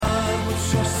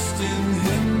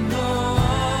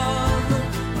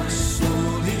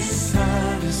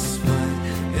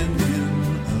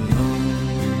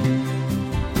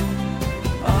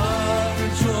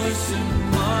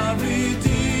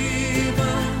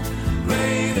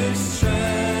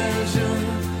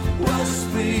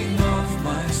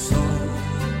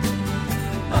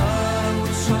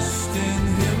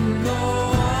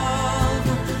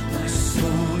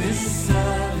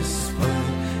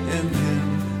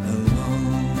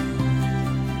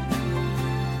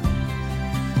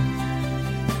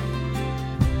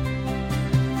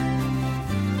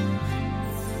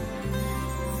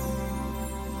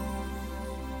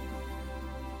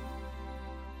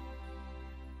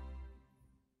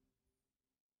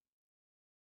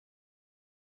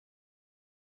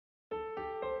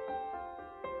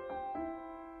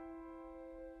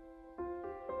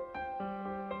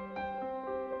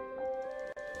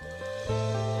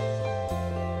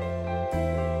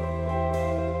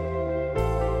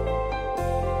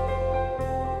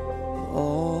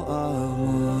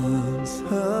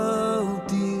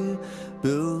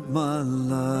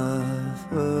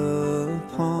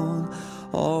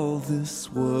this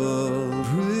world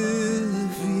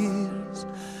reveres,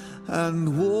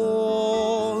 and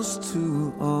wars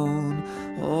to own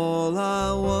all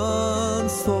I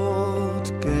once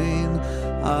thought gain.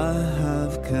 I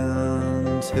have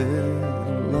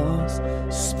counted loss,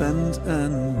 spent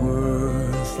and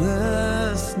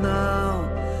worthless now,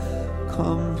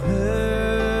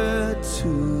 compared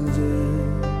to this.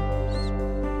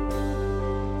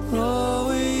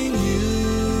 Knowing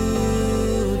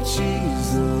you,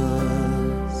 Jesus,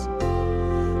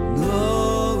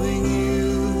 knowing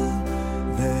you,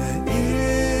 there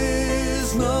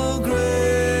is no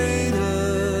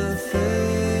greater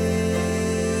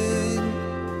thing.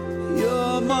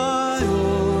 You're my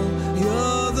all,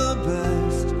 you're the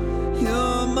best,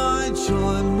 you're my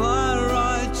joy, my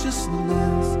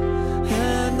righteousness,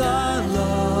 and I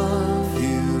love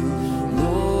you,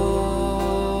 Lord.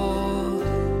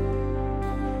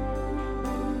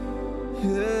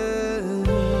 Yeah.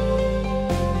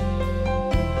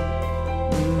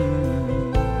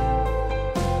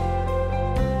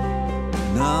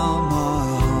 Now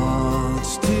my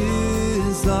heart's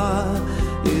desire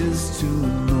is to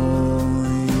know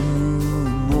you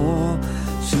more,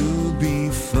 to be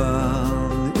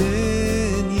found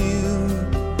in you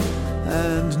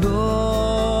and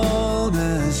known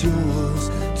as yours,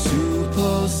 to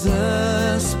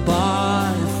possess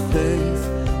by faith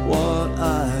what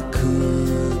I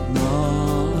could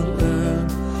not earn,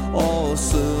 all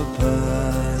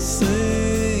surpassing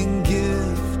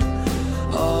gift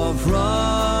of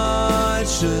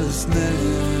righteousness.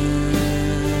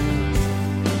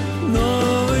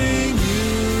 Knowing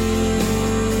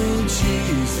you,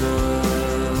 Jesus,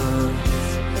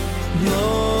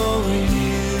 knowing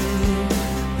you,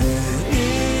 there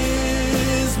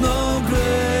is no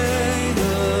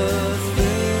greater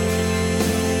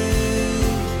thing.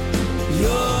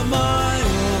 You're my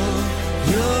all,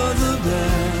 you're the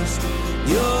best,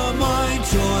 you're my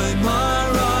joy, my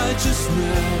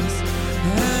righteousness,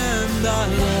 and I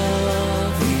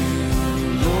love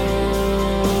you, Lord.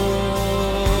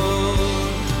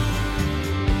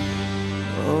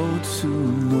 Oh, to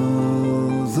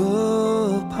know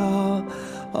the power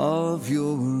of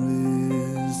your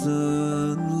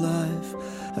risen life,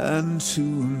 and to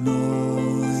know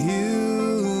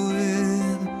you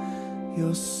in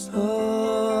your suffering,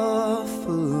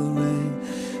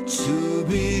 to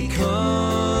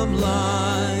become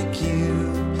like you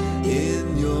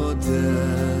in your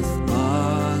death,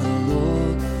 my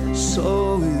Lord,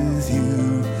 so with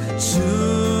you to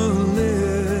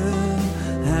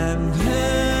live and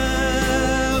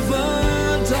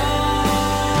never die.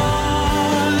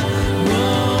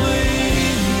 Knowing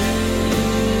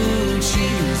you,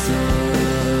 Jesus,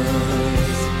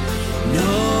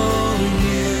 knowing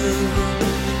you,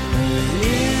 there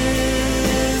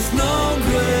is no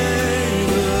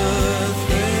greater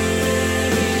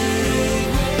thing.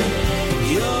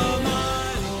 You're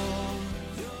my all,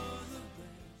 you're the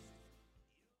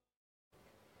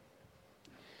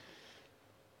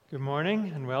Good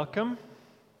morning and welcome.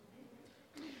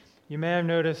 You may have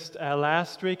noticed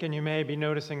last week, and you may be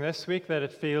noticing this week, that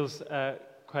it feels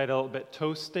quite a little bit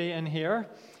toasty in here,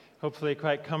 hopefully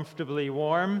quite comfortably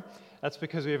warm. That's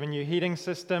because we have a new heating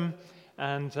system,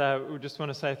 and we just want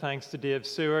to say thanks to Dave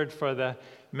Seward for the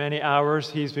many hours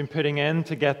he's been putting in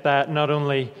to get that not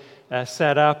only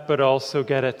set up, but also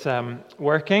get it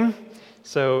working.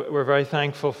 So we're very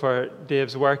thankful for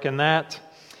Dave's work in that.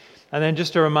 And then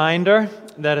just a reminder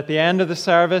that at the end of the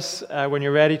service, when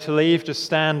you're ready to leave, just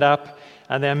stand up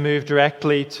and then move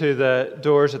directly to the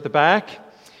doors at the back,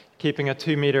 keeping a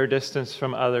 2-meter distance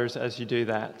from others as you do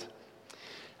that.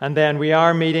 And then we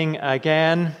are meeting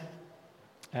again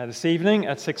this evening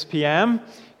at 6 p.m.,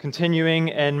 continuing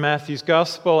in Matthew's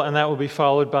Gospel, and that will be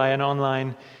followed by an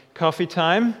online coffee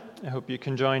time. I hope you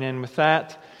can join in with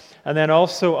that. And then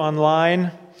also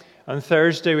online, on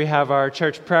Thursday, we have our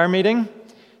church prayer meeting,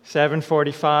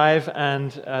 7:45, and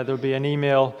there'll be an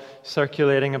email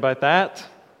circulating about that.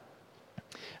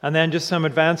 And then just some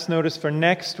advance notice for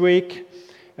next week.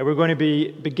 We're going to be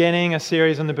beginning a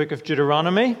series on the book of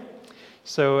Deuteronomy.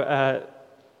 So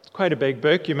it's quite a big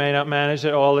book. You may not manage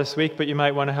it all this week, but you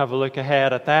might want to have a look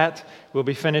ahead at that. We'll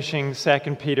be finishing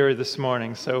 2 Peter this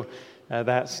morning, so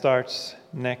that starts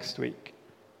next week.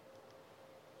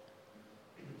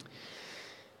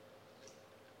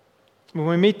 When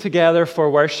we meet together for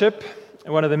worship,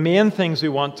 one of the main things we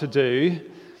want to do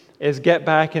is get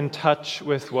back in touch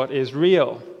with what is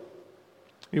real.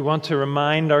 We want to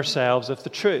remind ourselves of the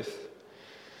truth.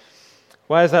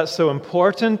 Why is that so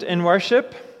important in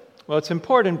worship? Well, it's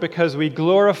important because we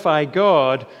glorify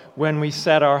God when we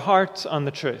set our hearts on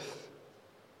the truth.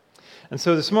 And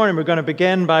so this morning we're going to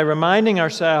begin by reminding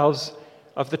ourselves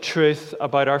of the truth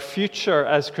about our future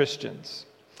as Christians.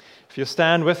 If you'll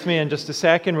stand with me in just a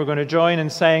second, we're going to join in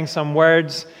saying some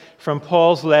words from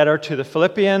Paul's letter to the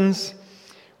Philippians,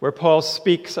 where Paul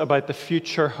speaks about the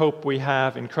future hope we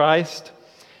have in Christ.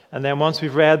 And then once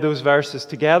we've read those verses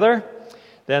together,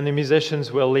 then the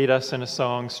musicians will lead us in a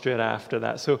song straight after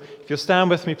that. So if you'll stand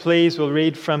with me, please, we'll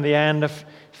read from the end of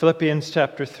Philippians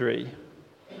chapter 3.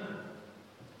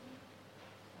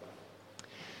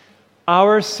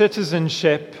 Our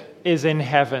citizenship is in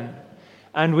heaven,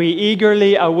 and we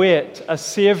eagerly await a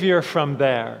Savior from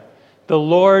there, the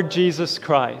Lord Jesus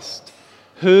Christ,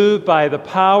 who, by the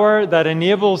power that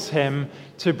enables him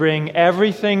to bring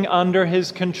everything under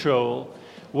his control,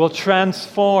 will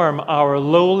transform our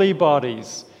lowly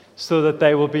bodies so that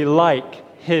they will be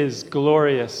like his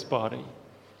glorious body.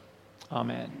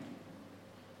 Amen.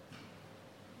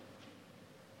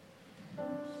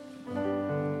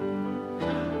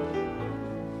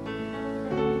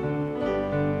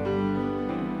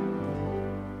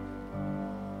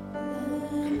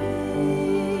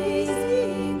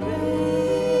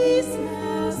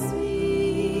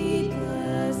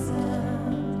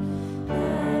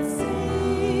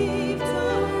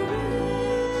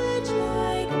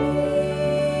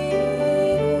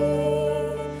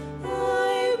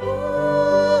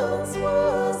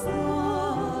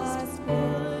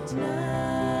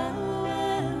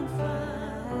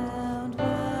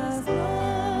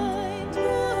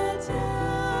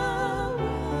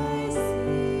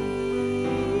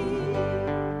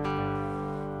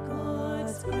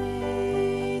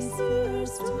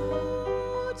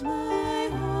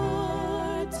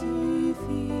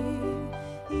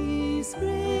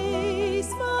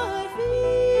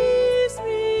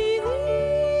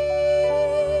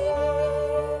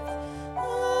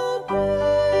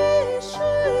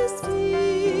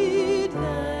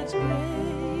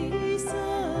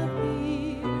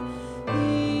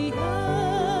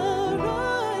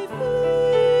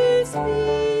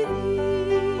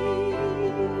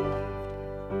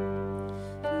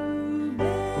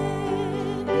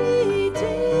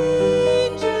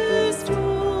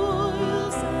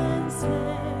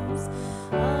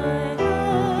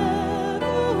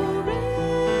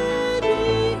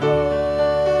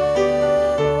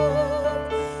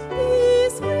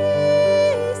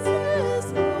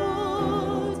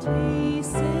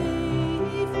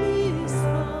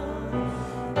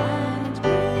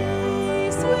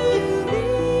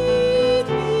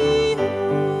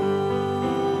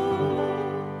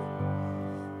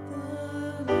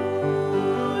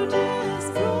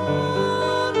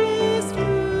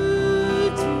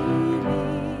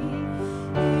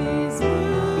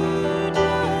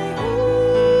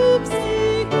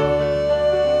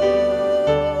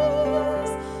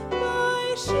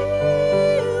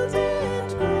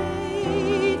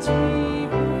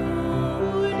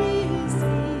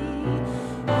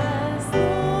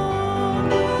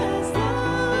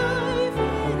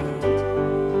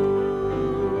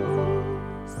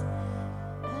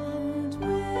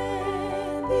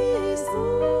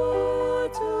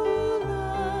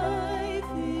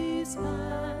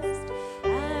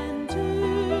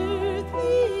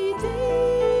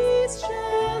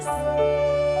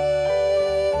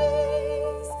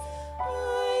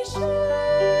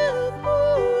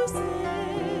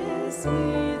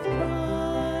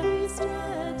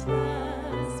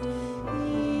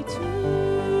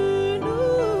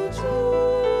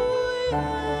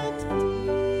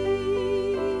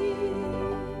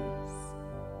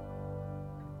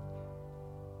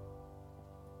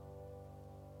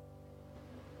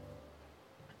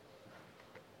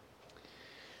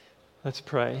 Let's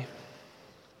pray.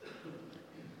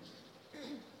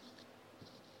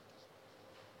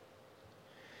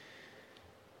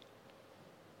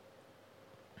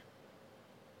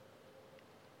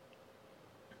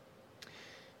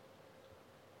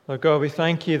 Lord God, we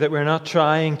thank you that we're not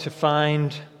trying to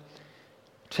find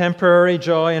temporary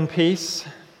joy and peace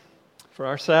for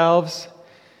ourselves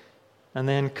and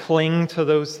then cling to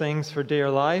those things for dear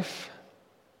life.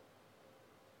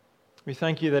 We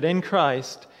thank you that in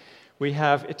Christ we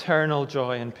have eternal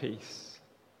joy and peace.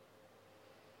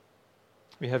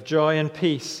 We have joy and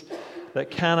peace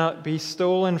that cannot be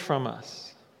stolen from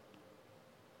us.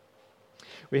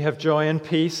 We have joy and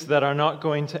peace that are not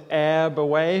going to ebb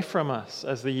away from us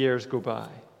as the years go by.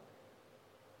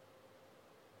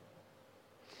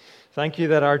 Thank you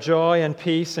that our joy and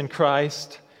peace in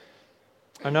Christ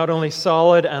are not only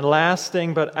solid and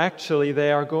lasting, but actually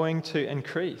they are going to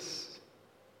increase.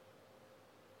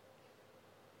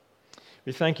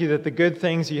 We thank you that the good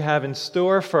things you have in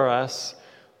store for us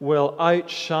will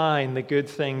outshine the good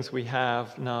things we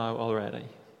have now already.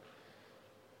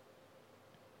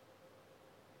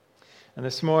 And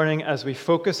this morning, as we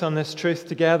focus on this truth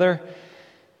together,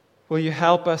 will you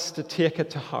help us to take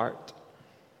it to heart?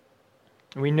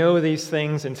 We know these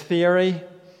things in theory,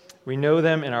 we know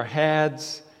them in our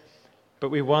heads, but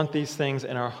we want these things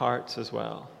in our hearts as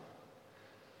well.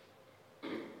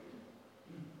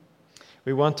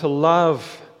 We want to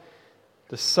love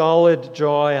the solid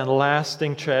joy and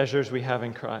lasting treasures we have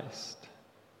in Christ.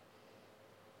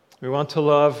 We want to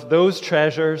love those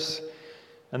treasures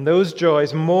and those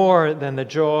joys more than the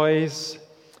joys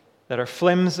that are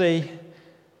flimsy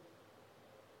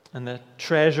and the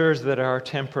treasures that are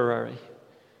temporary.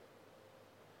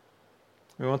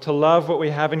 We want to love what we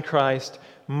have in Christ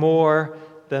more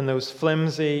than those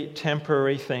flimsy,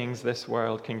 temporary things this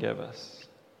world can give us.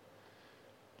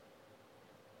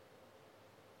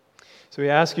 So we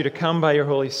ask you to come by your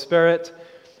Holy Spirit,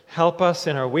 help us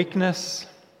in our weakness,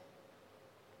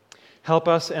 help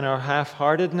us in our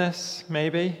half-heartedness,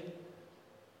 maybe.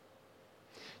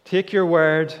 Take your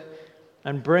word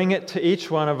and bring it to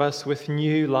each one of us with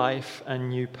new life and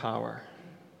new power.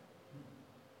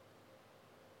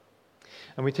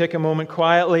 And we take a moment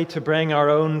quietly to bring our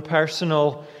own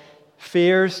personal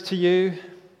fears to you.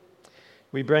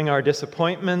 We bring our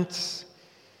disappointments,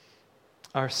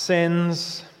 our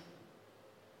sins,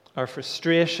 our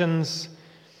frustrations,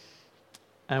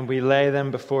 and we lay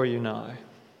them before you now.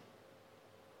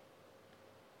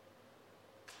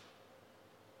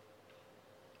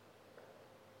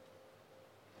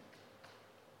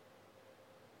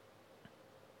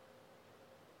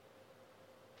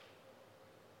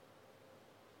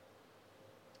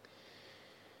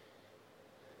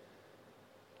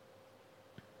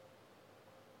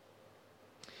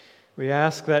 We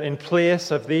ask that in place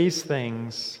of these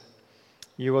things,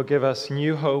 you will give us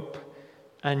new hope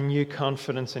and new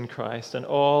confidence in Christ and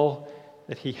all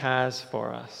that He has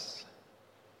for us.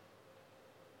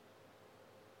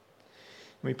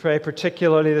 We pray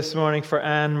particularly this morning for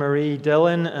Anne-Marie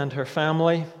Dillon and her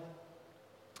family,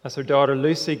 as her daughter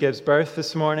Lucy gives birth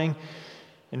this morning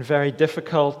in very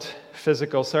difficult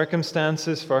physical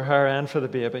circumstances for her and for the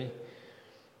baby.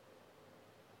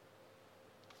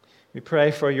 We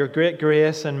pray for your great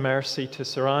grace and mercy to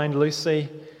surround Lucy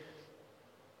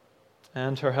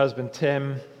and her husband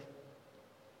Tim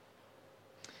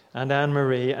and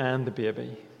Anne-Marie and the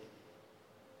baby.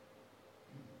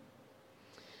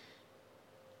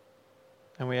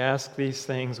 And we ask these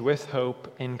things with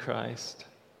hope in Christ.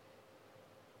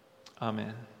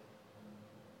 Amen.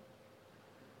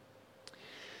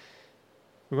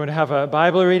 We're going to have a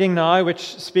Bible reading now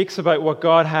which speaks about what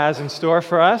God has in store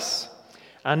for us.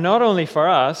 And not only for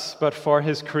us, but for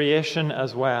His creation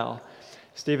as well.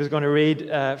 Steve is going to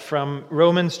read from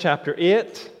Romans chapter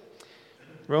 8.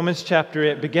 Romans chapter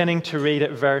 8, beginning to read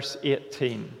at verse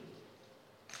 18.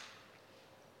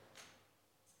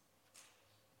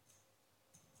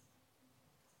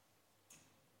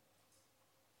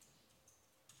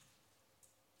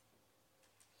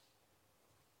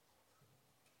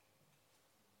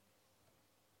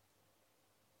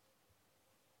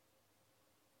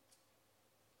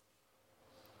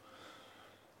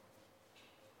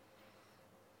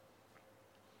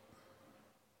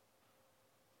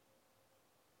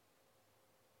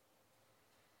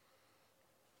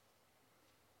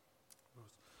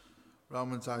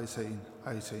 Romans 18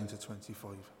 to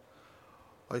 25.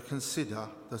 I consider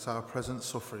that our present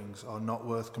sufferings are not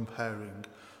worth comparing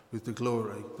with the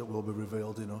glory that will be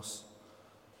revealed in us.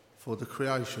 For the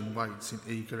creation waits in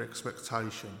eager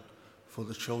expectation for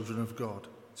the children of God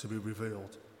to be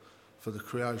revealed. For the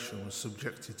creation was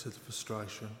subjected to the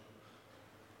frustration,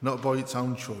 not by its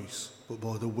own choice, but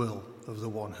by the will of the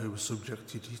one who was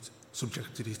subjected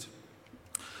it,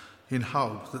 in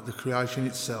hope that the creation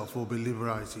itself will be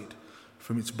liberated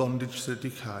from its bondage to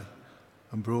decay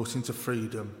and brought into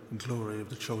freedom and glory of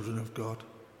the children of God.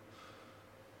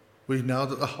 We know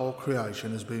that the whole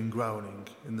creation has been groaning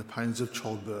in the pains of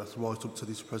childbirth right up to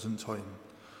this present time.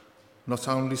 Not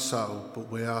only so, but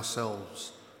we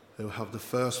ourselves, who have the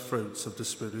first fruits of the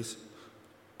Spirit,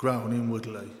 groan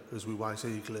inwardly as we wait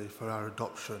eagerly for our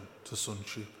adoption to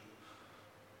sonship.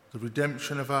 The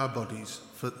redemption of our bodies,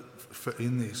 for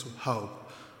in this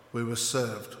hope we were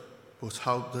served. But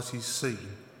hope that is seen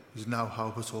is no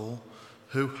hope at all.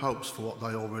 Who hopes for what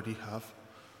they already have?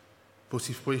 But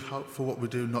if we hope for what we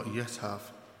do not yet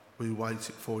have, we wait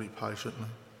for it patiently.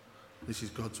 This is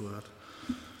God's word.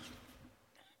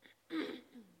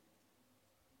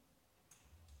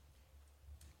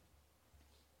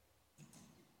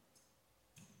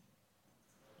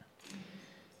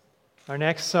 Our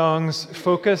next songs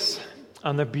focus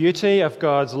on the beauty of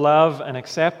God's love and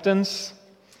acceptance,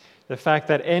 the fact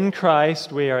that in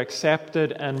Christ we are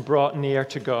accepted and brought near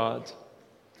to God.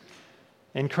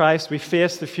 In Christ we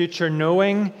face the future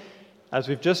knowing, as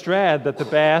we've just read, that the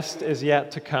best is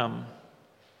yet to come.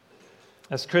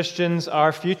 As Christians,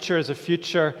 our future is a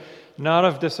future not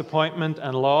of disappointment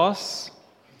and loss.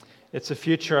 It's a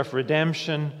future of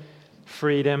redemption,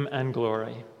 freedom, and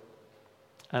glory.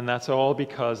 And that's all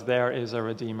because there is a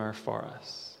Redeemer for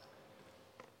us.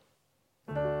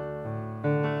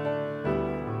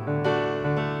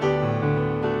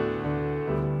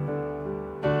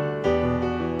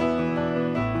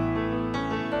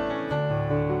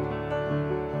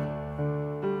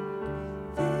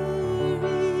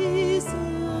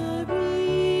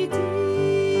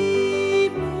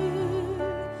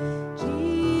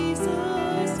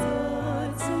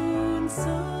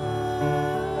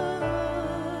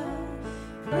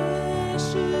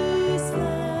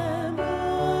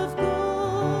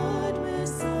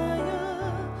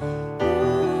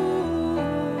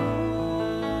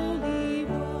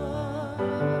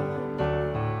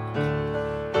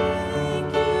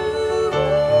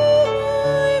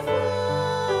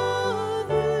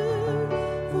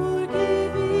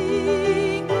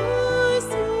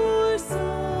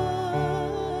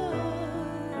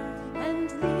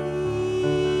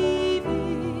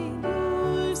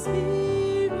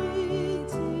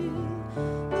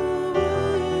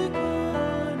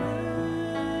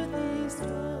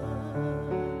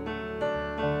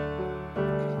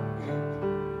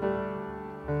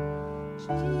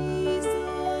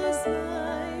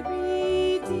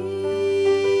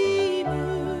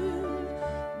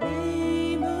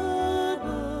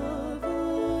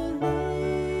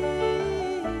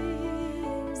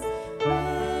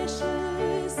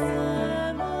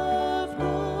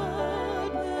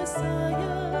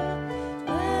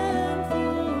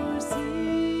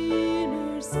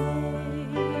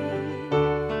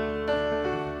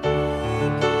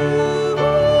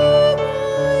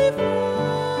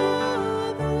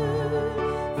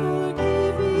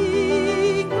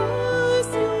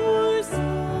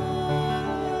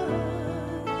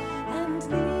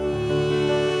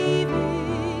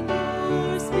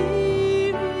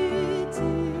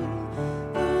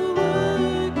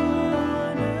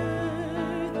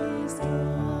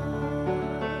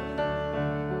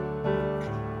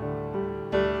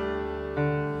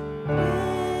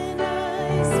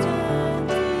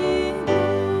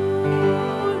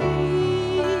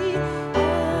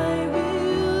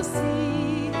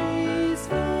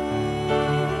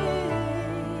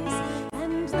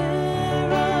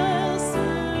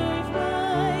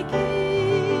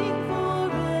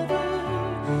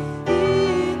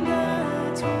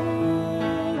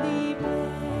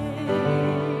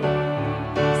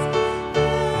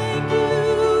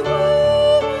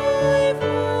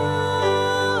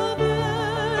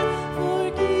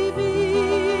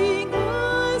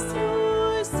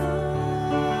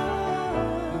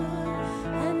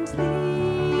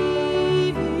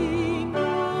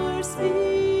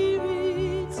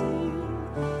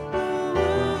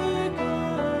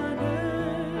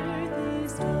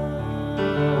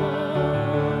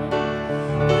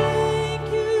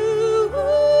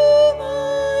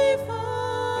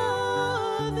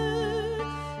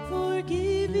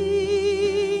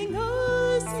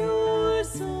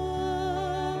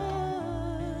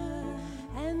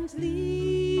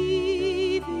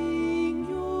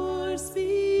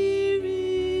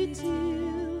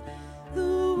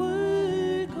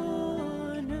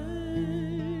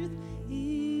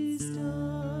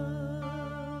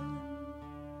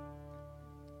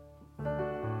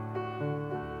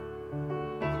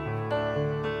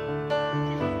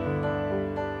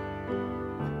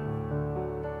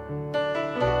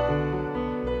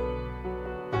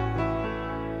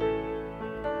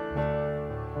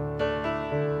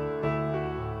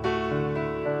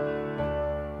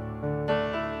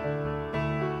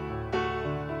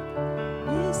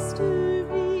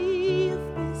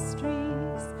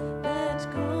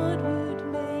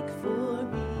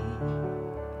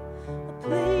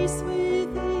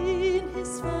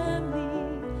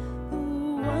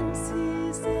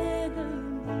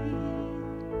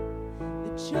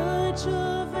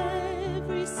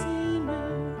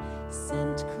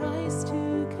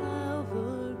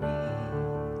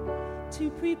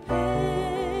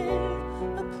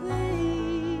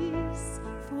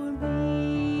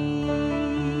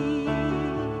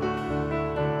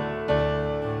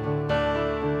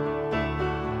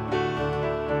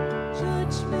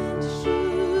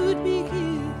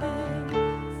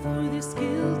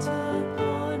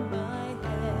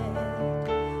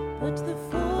 But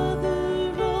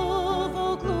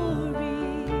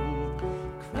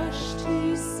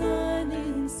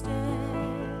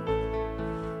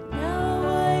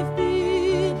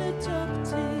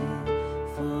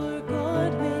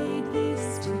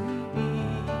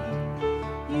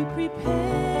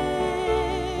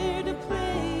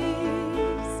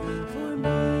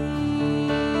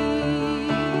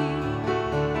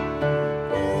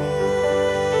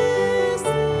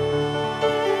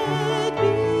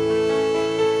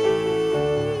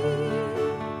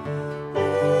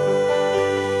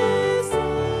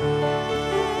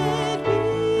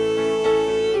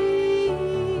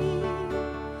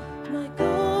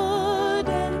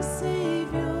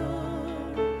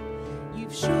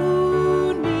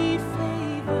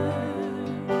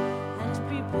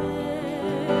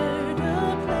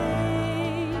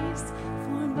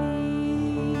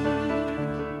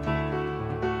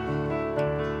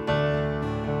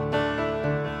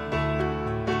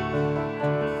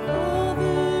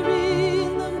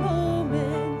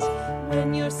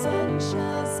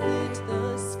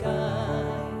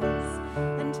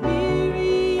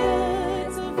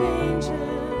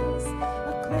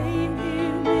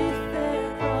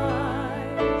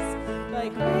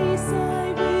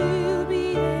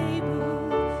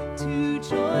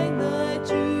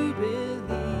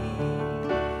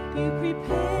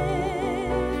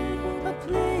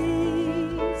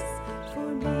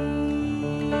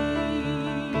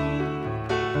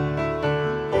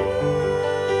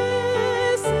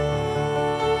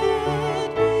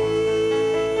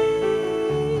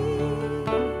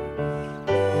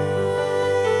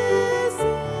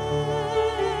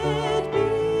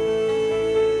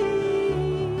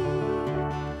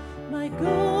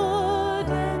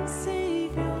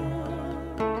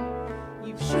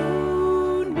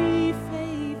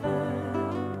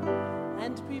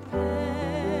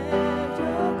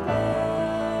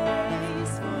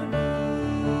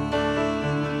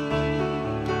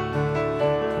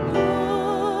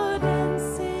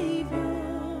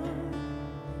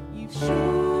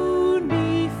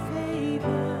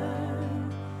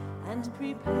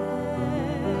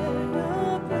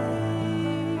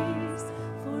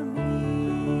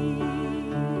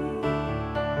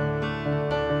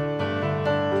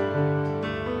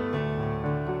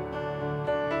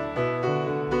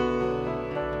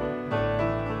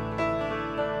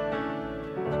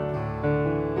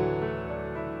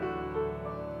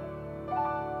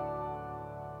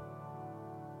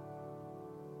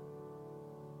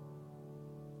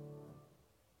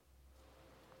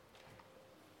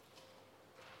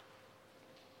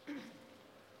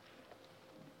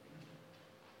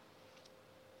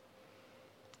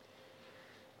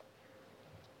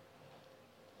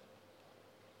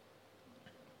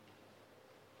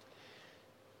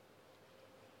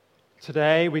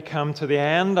Today we come to the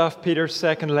end of Peter's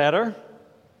second letter.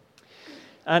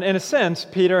 And in a sense,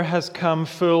 Peter has come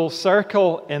full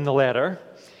circle in the letter.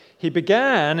 He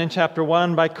began in chapter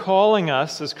 1 by calling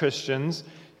us as Christians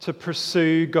to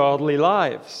pursue godly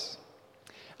lives.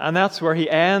 And that's where he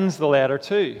ends the letter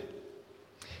too.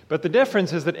 But the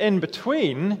difference is that in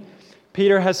between,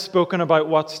 Peter has spoken about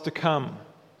what's to come,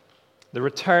 the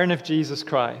return of Jesus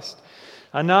Christ.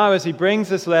 And now, as he brings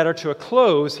this letter to a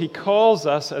close, he calls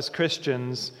us as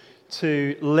Christians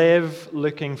to live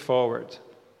looking forward.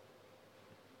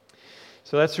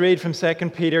 So let's read from 2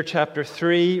 Peter chapter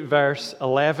 3, verse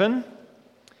 11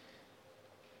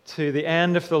 to the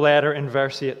end of the letter in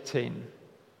verse 18.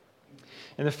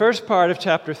 In the first part of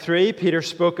chapter 3, Peter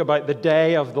spoke about the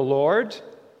day of the Lord.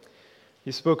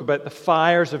 He spoke about the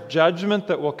fires of judgment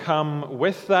that will come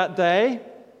with that day.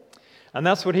 And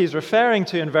that's what he's referring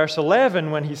to in verse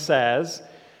 11 when he says,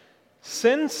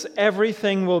 "Since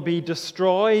everything will be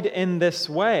destroyed in this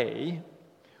way,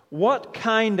 what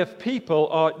kind of people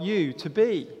ought you to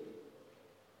be?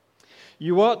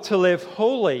 You ought to live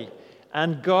holy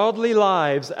and godly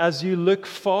lives as you look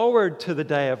forward to the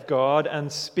day of God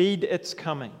and speed its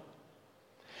coming.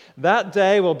 That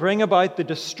day will bring about the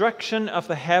destruction of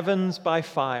the heavens by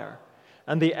fire,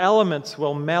 and the elements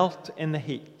will melt in the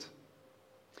heat.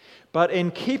 But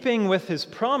in keeping with his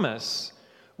promise,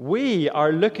 we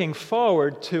are looking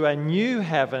forward to a new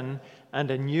heaven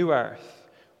and a new earth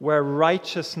where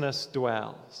righteousness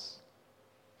dwells.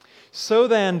 So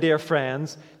then, dear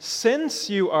friends, since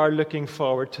you are looking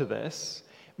forward to this,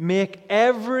 make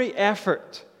every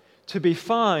effort to be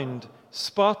found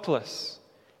spotless,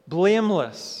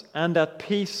 blameless, and at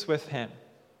peace with him.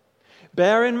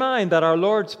 Bear in mind that our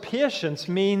Lord's patience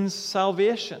means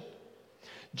salvation.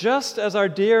 Just as our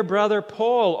dear brother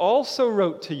Paul also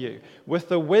wrote to you with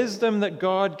the wisdom that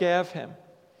God gave him.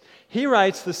 He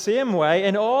writes the same way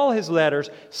in all his letters,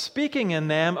 speaking in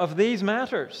them of these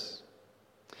matters.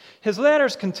 His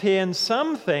letters contain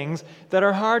some things that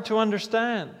are hard to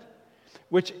understand,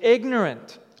 which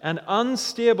ignorant and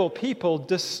unstable people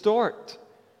distort,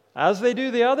 as they do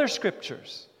the other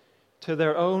scriptures, to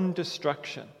their own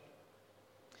destruction.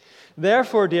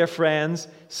 Therefore, dear friends,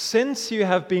 since you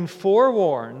have been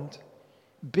forewarned,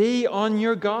 be on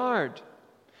your guard,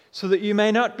 so that you may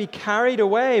not be carried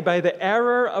away by the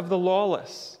error of the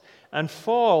lawless and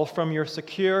fall from your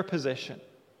secure position.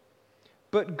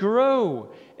 But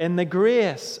grow in the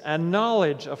grace and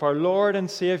knowledge of our Lord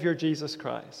and Savior Jesus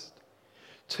Christ.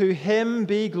 To him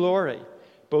be glory,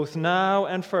 both now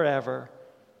and forever.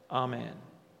 Amen.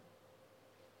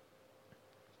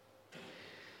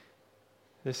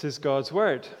 This is God's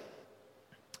word.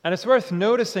 And it's worth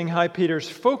noticing how Peter's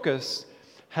focus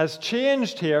has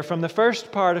changed here from the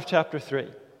first part of chapter 3.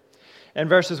 In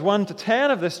verses 1 to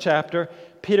 10 of this chapter,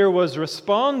 Peter was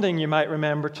responding, you might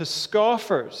remember, to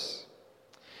scoffers.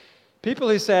 People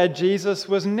who said Jesus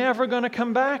was never going to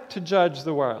come back to judge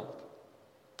the world.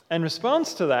 In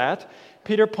response to that,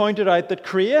 Peter pointed out that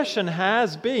creation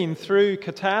has been through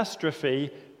catastrophe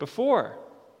before.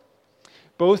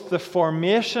 Both the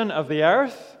formation of the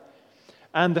earth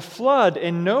and the flood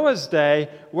in Noah's day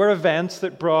were events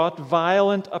that brought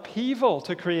violent upheaval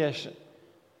to creation.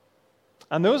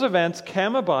 And those events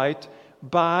came about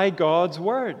by God's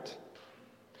word.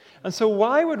 And so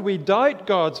why would we doubt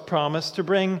God's promise to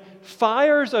bring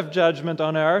fires of judgment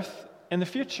on earth in the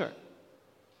future?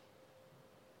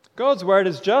 God's word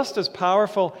is just as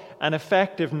powerful and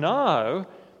effective now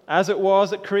as it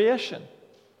was at creation,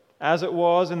 as it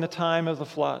was in the time of the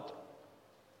flood.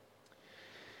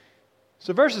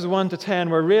 So verses 1 to 10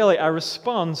 were really a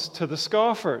response to the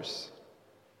scoffers,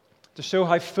 to show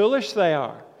how foolish they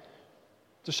are,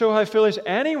 to show how foolish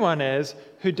anyone is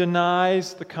who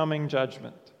denies the coming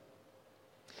judgment.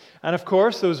 And of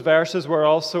course, those verses were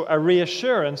also a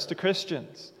reassurance to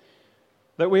Christians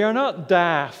that we are not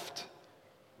daft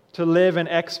to live in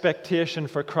expectation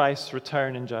for Christ's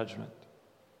return in judgment.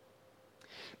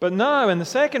 But now, in the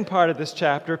second part of this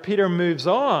chapter, Peter moves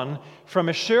on from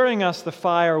assuring us the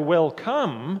fire will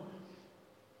come.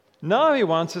 Now he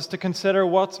wants us to consider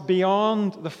what's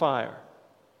beyond the fire.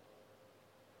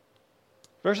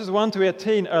 Verses 1 to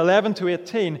 18, or 11 to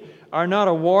 18 are not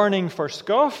a warning for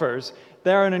scoffers,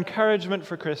 they're an encouragement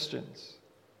for Christians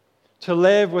to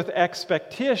live with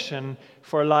expectation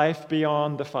for life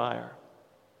beyond the fire.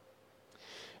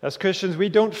 As Christians, we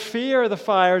don't fear the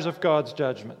fires of God's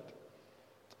judgment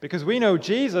because we know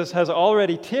Jesus has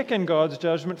already taken God's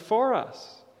judgment for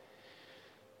us.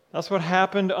 That's what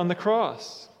happened on the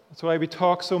cross. That's why we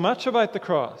talk so much about the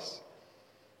cross.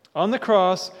 On the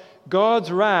cross,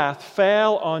 God's wrath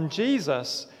fell on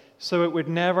Jesus so it would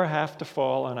never have to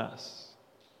fall on us.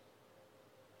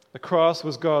 The cross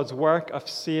was God's work of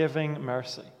saving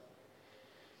mercy.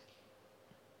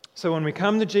 So when we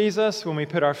come to Jesus, when we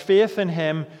put our faith in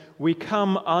Him, we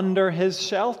come under His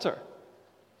shelter.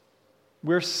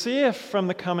 We're safe from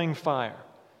the coming fire.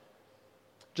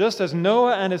 Just as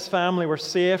Noah and his family were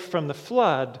safe from the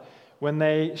flood when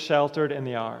they sheltered in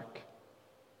the ark.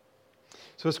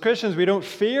 So as Christians, we don't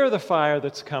fear the fire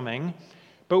that's coming,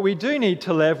 but we do need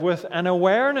to live with an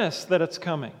awareness that it's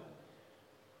coming.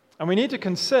 And we need to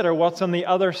consider what's on the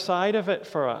other side of it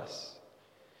for us.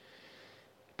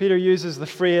 Peter uses the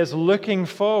phrase looking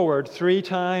forward 3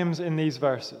 times in these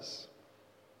verses.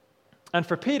 And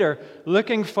for Peter,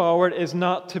 looking forward is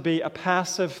not to be a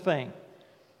passive thing.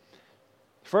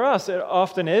 For us, it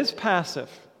often is passive.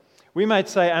 We might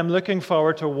say, I'm looking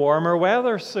forward to warmer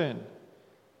weather soon.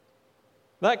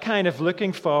 That kind of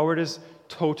looking forward is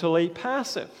totally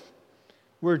passive.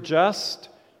 We're just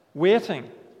waiting.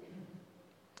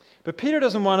 But Peter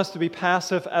doesn't want us to be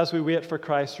passive as we wait for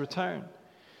Christ's return.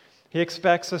 He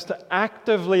expects us to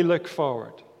actively look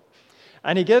forward.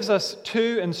 And he gives us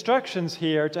 2 instructions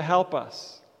here to help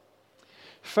us.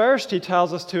 First, he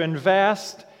tells us to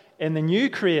invest in the new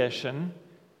creation,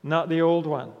 not the old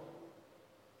one.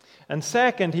 And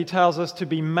second, he tells us to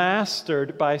be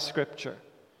mastered by Scripture,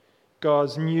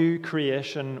 God's new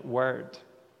creation word.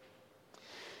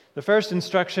 The first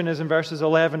instruction is in verses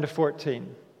 11 to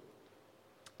 14.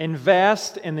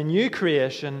 Invest in the new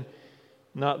creation,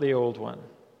 not the old one.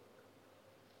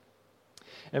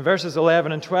 In verses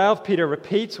 11 and 12, Peter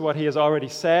repeats what he has already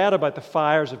said about the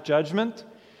fires of judgment,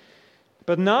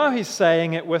 but now he's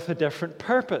saying it with a different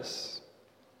purpose.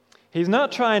 He's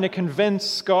not trying to convince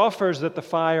scoffers that the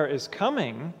fire is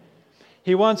coming.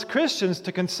 He wants Christians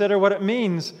to consider what it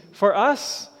means for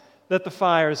us that the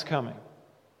fire is coming.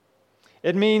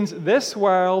 It means this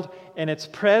world in its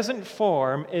present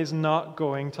form is not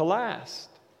going to last.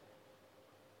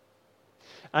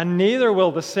 And neither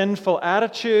will the sinful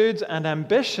attitudes and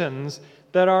ambitions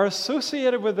that are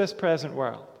associated with this present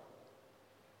world.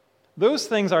 Those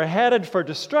things are headed for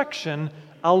destruction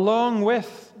along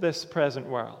with this present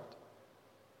world.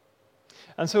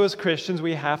 And so as Christians,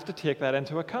 we have to take that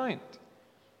into account.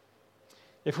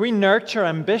 If we nurture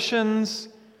ambitions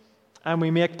and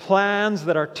we make plans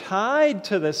that are tied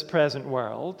to this present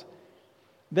world,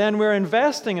 then we're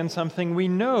investing in something we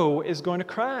know is going to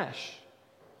crash.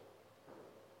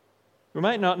 We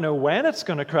might not know when it's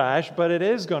going to crash, but it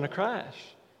is going to crash.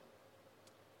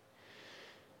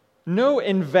 No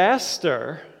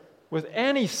investor with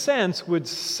any sense would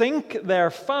sink their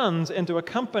funds into a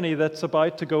company that's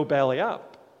about to go belly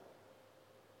up.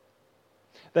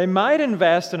 They might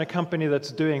invest in a company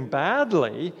that's doing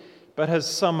badly but has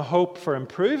some hope for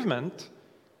improvement.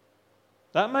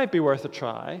 That might be worth a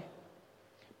try.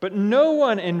 But no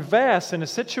one invests in a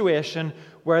situation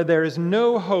where there is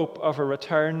no hope of a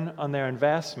return on their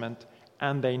investment,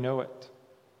 and they know it.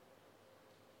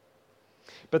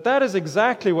 But that is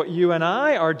exactly what you and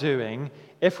I are doing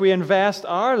if we invest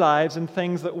our lives in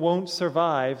things that won't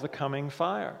survive the coming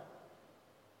fire.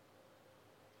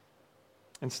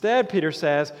 Instead, Peter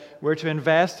says, we're to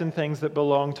invest in things that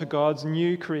belong to God's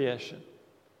new creation.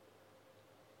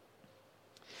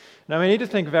 Now, we need to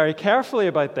think very carefully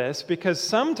about this because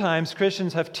sometimes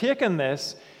Christians have taken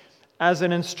this as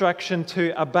an instruction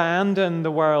to abandon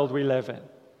the world we live in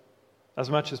as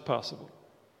much as possible,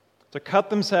 to cut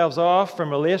themselves off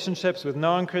from relationships with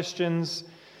non-Christians,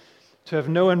 to have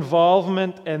no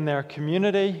involvement in their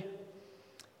community,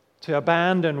 to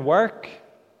abandon work,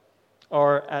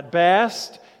 or at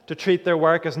best, to treat their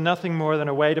work as nothing more than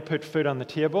a way to put food on the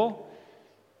table,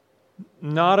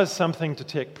 not as something to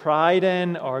take pride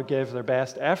in or give their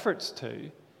best efforts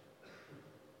to.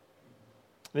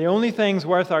 The only things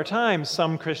worth our time,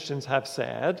 some Christians have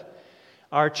said,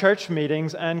 are church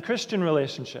meetings and Christian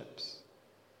relationships,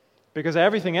 because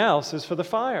everything else is for the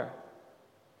fire.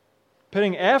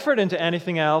 Putting effort into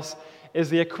anything else is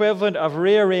the equivalent of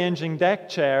rearranging deck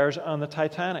chairs on the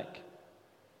Titanic.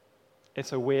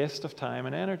 It's a waste of time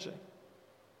and energy.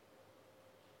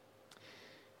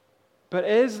 But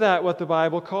is that what the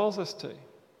Bible calls us to?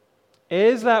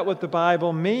 Is that what the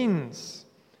Bible means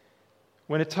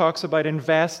when it talks about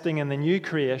investing in the new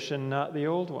creation, not the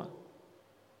old one?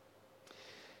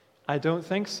 I don't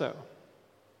think so.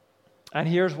 And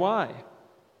here's why.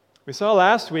 We saw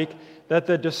last week that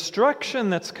the destruction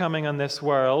that's coming on this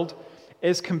world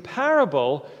is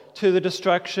comparable to the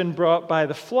destruction brought by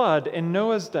the flood in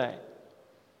Noah's day.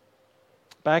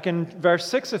 Back in verse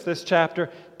 6 of this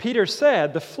chapter, Peter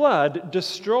said the flood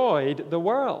destroyed the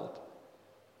world.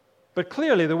 But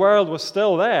clearly the world was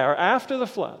still there after the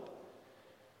flood.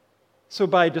 So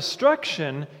by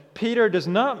destruction, Peter does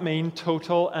not mean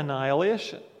total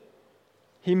annihilation.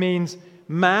 He means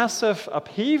massive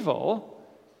upheaval,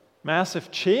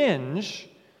 massive change,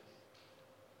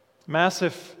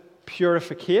 massive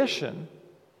purification.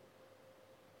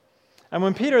 And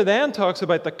when Peter then talks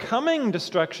about the coming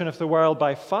destruction of the world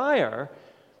by fire,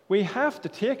 we have to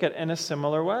take it in a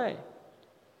similar way,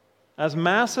 as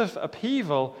massive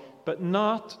upheaval, but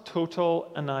not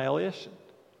total annihilation.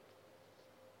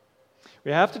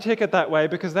 We have to take it that way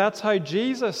because that's how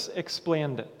Jesus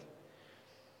explained it.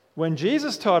 When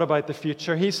Jesus taught about the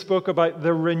future, he spoke about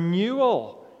the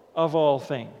renewal of all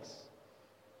things,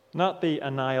 not the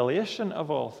annihilation of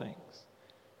all things.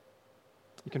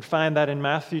 You can find that in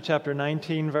Matthew chapter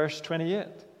 19, verse 28.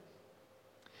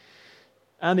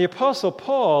 And the Apostle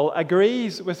Paul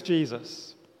agrees with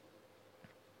Jesus.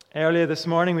 Earlier this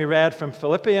morning we read from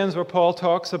Philippians where Paul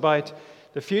talks about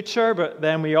the future, but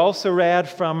then we also read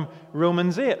from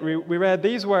Romans 8. We read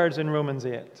these words in Romans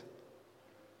 8.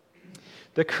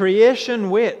 The creation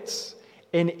waits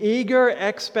in eager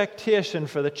expectation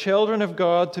for the children of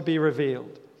God to be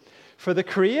revealed. For the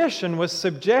creation was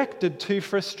subjected to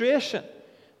frustration,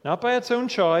 not by its own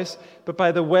choice, but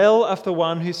by the will of the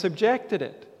one who subjected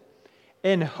it,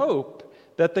 in hope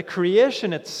that the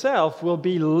creation itself will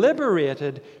be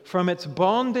liberated from its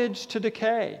bondage to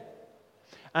decay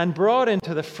and brought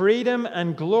into the freedom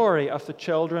and glory of the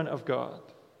children of God.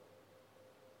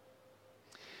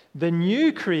 The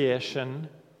new creation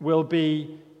will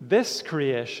be this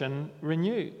creation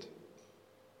renewed,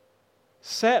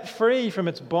 set free from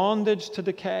its bondage to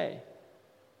decay.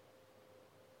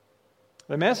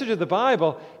 The message of the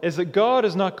Bible is that God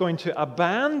is not going to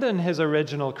abandon his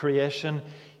original creation.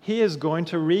 He is going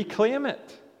to reclaim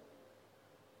it.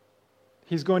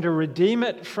 He's going to redeem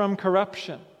it from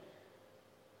corruption,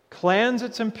 cleanse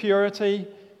its impurity,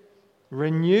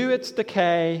 renew its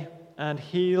decay, and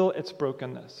heal its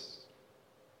brokenness.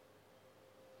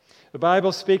 The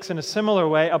Bible speaks in a similar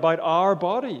way about our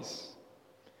bodies.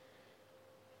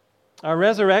 Our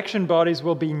resurrection bodies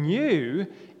will be new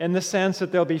in the sense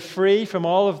that they'll be free from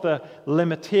all of the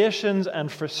limitations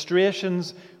and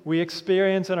frustrations we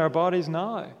experience in our bodies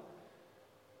now.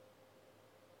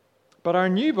 But our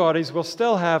new bodies will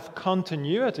still have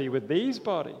continuity with these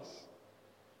bodies.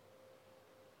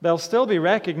 They'll still be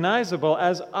recognizable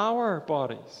as our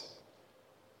bodies.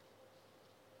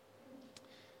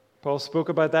 Paul spoke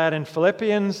about that in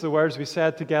Philippians, the words we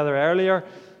said together earlier.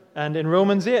 And in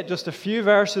Romans 8, just a few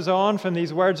verses on from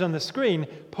these words on the screen,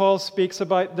 Paul speaks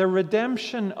about the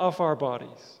redemption of our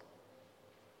bodies.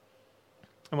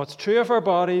 And what's true of our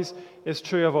bodies is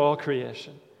true of all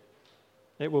creation.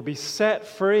 It will be set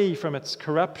free from its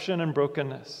corruption and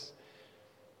brokenness.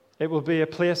 It will be a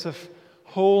place of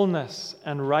wholeness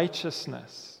and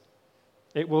righteousness.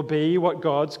 It will be what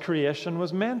God's creation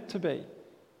was meant to be.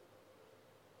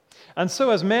 And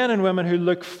so, as men and women who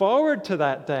look forward to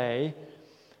that day,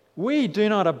 we do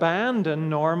not abandon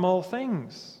normal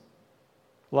things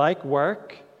like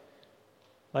work,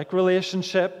 like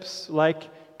relationships, like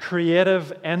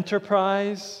creative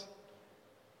enterprise.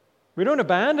 We don't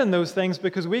abandon those things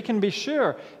because we can be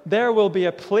sure there will be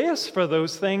a place for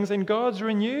those things in God's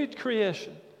renewed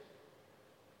creation.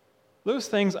 Those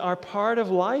things are part of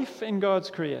life in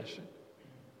God's creation.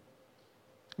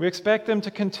 We expect them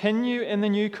to continue in the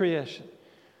new creation,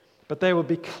 but they will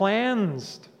be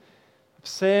cleansed of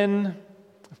sin,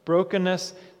 of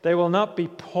brokenness. They will not be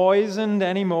poisoned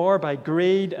anymore by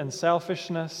greed and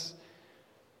selfishness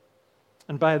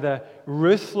and by the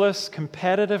ruthless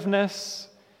competitiveness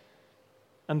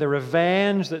and the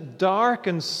revenge that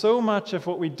darkens so much of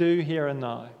what we do here and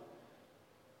now.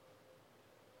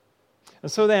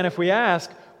 And so then, if we ask,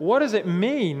 what does it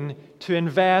mean to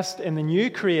invest in the new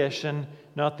creation,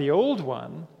 not the old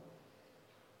one?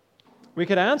 We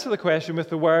could answer the question with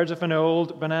the words of an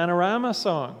old Bananarama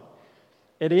song.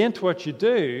 It ain't what you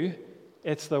do,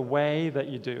 it's the way that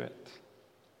you do it.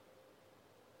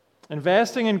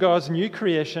 Investing in God's new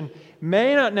creation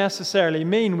may not necessarily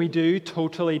mean we do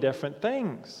totally different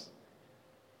things.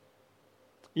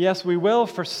 Yes, we will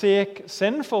forsake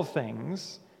sinful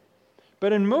things,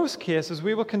 but in most cases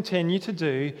we will continue to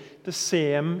do the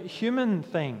same human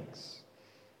things.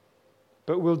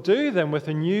 But we'll do them with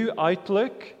a new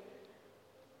outlook,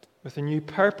 with a new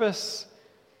purpose,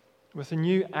 with a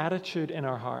new attitude in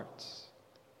our hearts.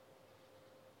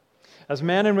 As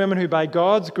men and women who by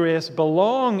God's grace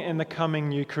belong in the coming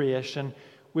new creation,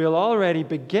 we'll already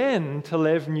begin to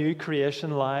live new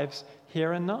creation lives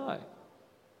here and now.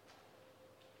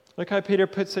 Look how Peter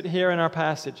puts it here in our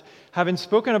passage. Having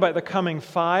spoken about the coming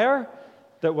fire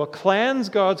that will cleanse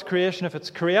God's creation of its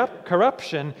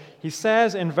corruption, he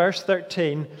says in verse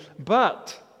 13,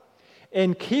 but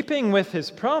in keeping with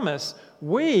his promise,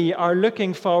 we are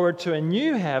looking forward to a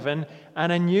new heaven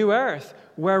and a new earth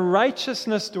where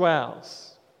righteousness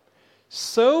dwells.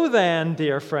 So then,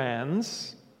 dear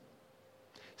friends,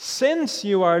 since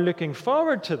you are looking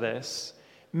forward to this,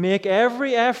 make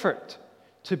every effort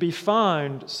to be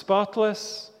found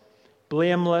spotless,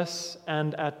 blameless,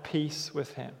 and at peace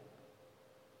with him.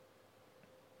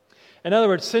 In other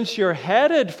words, since you're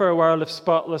headed for a world of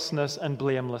spotlessness and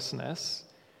blamelessness,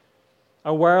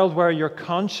 a world where your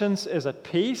conscience is at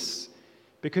peace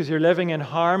because you're living in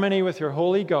harmony with your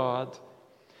holy God,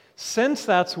 since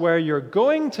that's where you're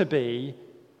going to be,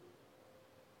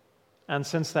 and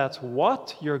since that's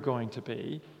what you're going to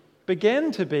be,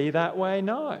 begin to be that way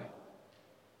now.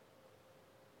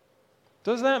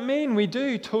 Does that mean we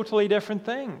do totally different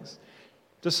things?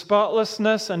 Does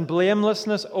spotlessness and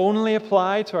blamelessness only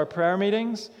apply to our prayer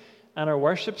meetings and our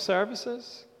worship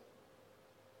services?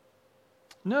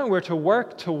 No, we're to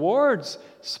work towards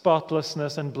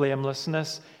spotlessness and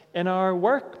blamelessness in our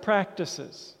work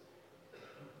practices,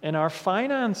 in our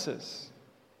finances,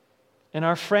 in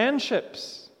our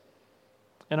friendships,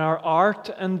 in our art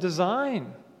and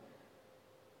design.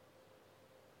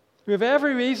 We have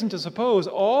every reason to suppose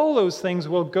all those things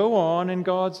will go on in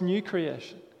God's new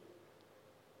creation.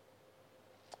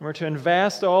 We're to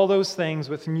invest all those things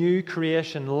with new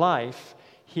creation life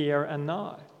here and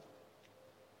now.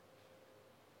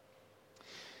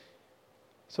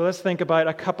 So let's think about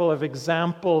a couple of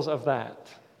examples of that.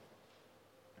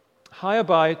 How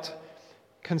about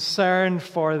concern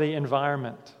for the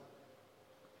environment?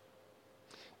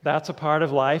 That's a part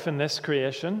of life in this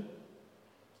creation,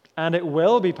 and it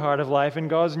will be part of life in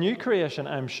God's new creation,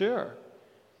 I'm sure.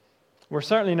 We're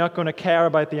certainly not going to care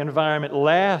about the environment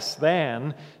less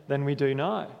than we do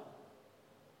now.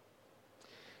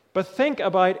 But think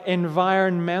about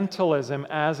environmentalism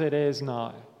as it is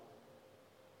now.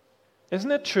 Isn't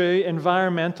it true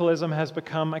environmentalism has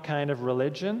become a kind of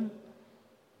religion?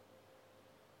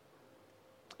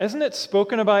 Isn't it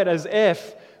spoken about as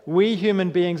if we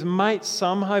human beings might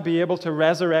somehow be able to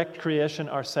resurrect creation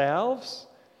ourselves?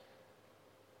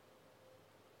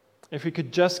 If we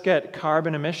could just get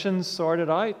carbon emissions sorted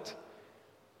out?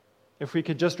 If we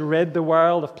could just rid the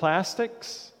world of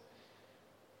plastics?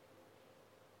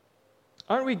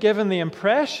 Aren't we given the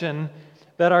impression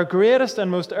that our greatest and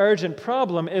most urgent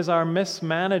problem is our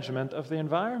mismanagement of the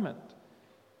environment?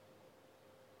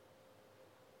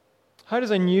 How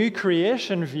does a new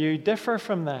creation view differ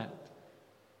from that?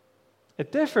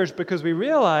 It differs because we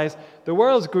realize the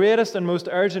world's greatest and most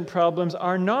urgent problems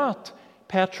are not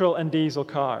petrol and diesel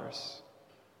cars.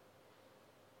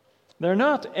 They're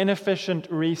not inefficient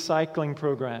recycling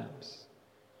programs.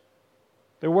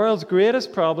 The world's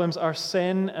greatest problems are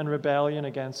sin and rebellion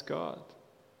against God.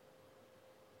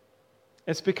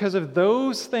 It's because of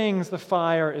those things the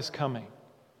fire is coming.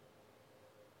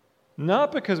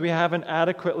 Not because we haven't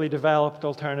adequately developed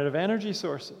alternative energy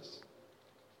sources.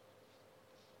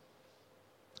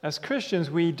 As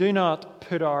Christians, we do not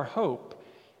put our hope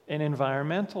in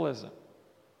environmentalism.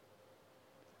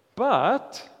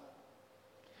 But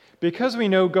because we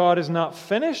know God is not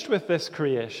finished with this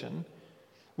creation,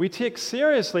 we take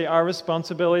seriously our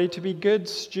responsibility to be good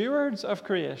stewards of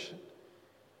creation.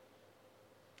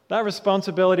 That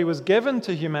responsibility was given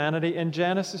to humanity in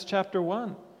Genesis chapter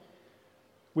 1.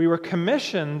 We were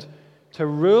commissioned to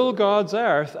rule God's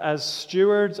earth as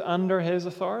stewards under His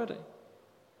authority.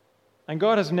 And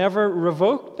God has never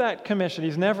revoked that commission.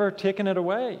 He's never taken it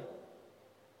away.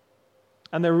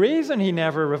 And the reason He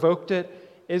never revoked it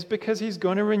is because He's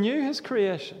going to renew His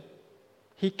creation.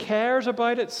 He cares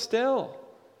about it still.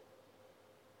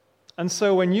 And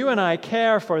so when you and I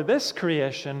care for this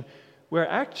creation, we're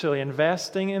actually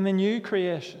investing in the new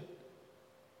creation.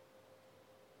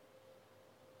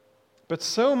 But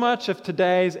so much of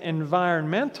today's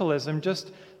environmentalism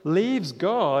just leaves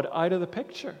God out of the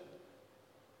picture.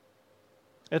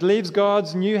 It leaves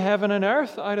God's new heaven and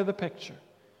earth out of the picture.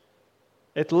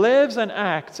 It lives and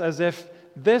acts as if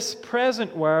this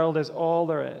present world is all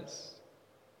there is.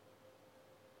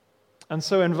 And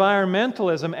so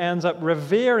environmentalism ends up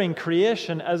revering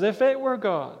creation as if it were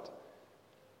God.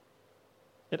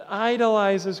 It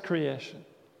idolizes creation.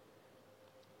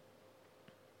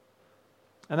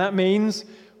 And that means,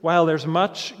 while there's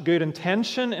much good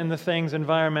intention in the things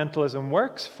environmentalism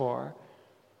works for,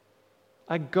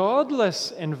 a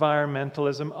godless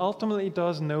environmentalism ultimately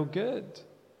does no good.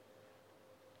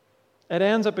 It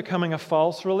ends up becoming a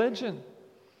false religion,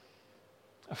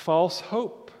 a false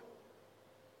hope,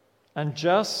 and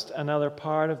just another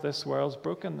part of this world's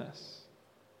brokenness.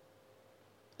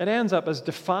 It ends up as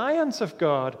defiance of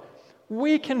God.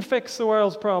 We can fix the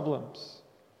world's problems.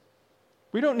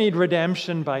 We don't need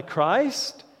redemption by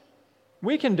Christ.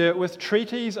 We can do it with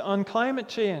treaties on climate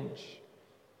change.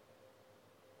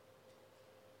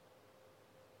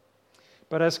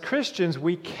 But as Christians,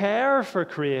 we care for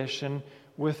creation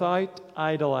without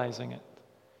idolizing it,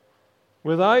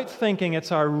 without thinking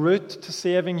it's our route to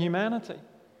saving humanity.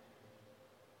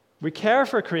 We care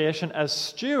for creation as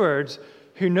stewards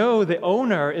who know the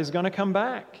owner is going to come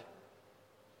back.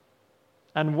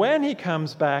 And when He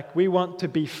comes back, we want to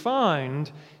be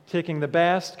found taking the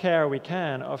best care we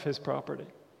can of His property.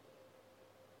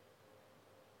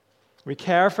 We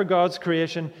care for God's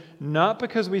creation not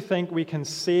because we think we can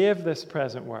save this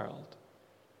present world.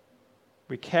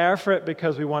 We care for it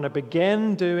because we want to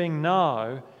begin doing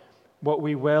now what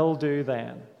we will do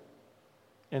then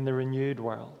in the renewed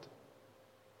world.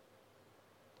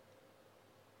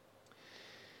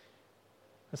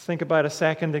 Let's think about a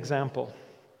second example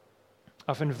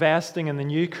of investing in the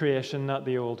new creation, not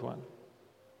the old one.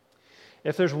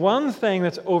 If there's one thing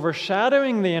that's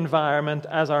overshadowing the environment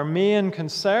as our main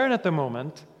concern at the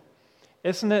moment,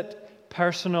 isn't it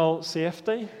personal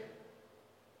safety?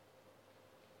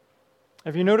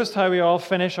 Have you noticed how we all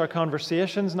finish our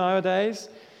conversations nowadays?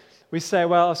 We say,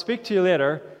 well, I'll speak to you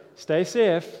later. Stay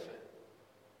safe.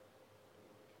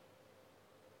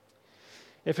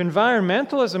 If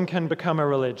environmentalism can become a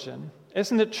religion,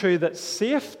 isn't it true that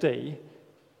safety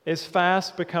is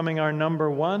fast becoming our number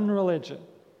one religion?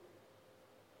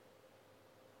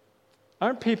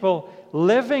 Aren't people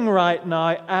living right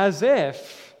now as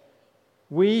if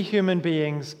we human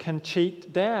beings can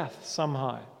cheat death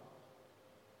somehow?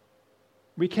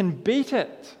 We can beat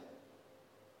it.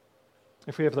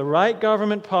 If we have the right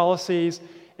government policies,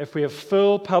 if we have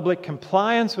full public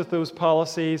compliance with those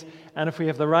policies, and if we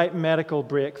have the right medical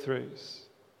breakthroughs.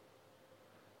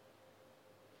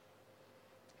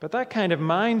 But that kind of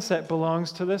mindset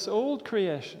belongs to this old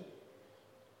creation.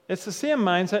 It's the same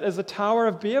mindset as the Tower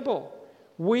of Babel.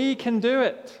 We can do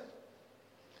it.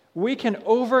 We can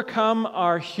overcome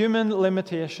our human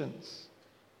limitations.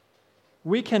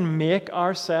 We can make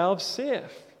ourselves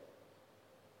safe.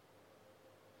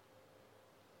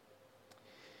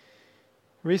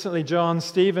 Recently, John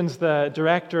Stevens, the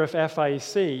director of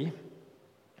FIEC,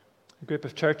 a group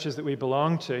of churches that we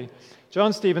belong to,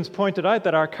 John Stevens pointed out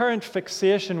that our current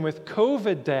fixation with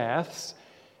COVID deaths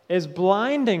is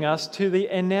blinding us to the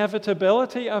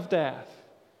inevitability of death.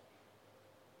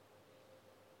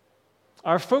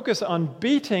 Our focus on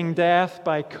beating death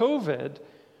by COVID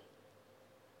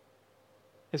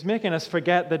is making us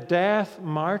forget that death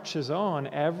marches on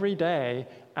every day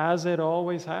as it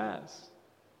always has.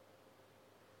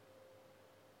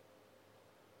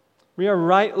 We are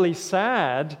rightly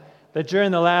sad that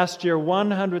during the last year,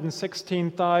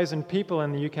 116,000 people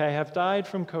in the UK have died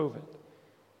from COVID.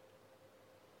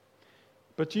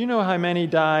 But do you know how many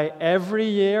die every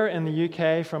year in the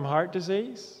UK from heart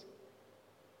disease?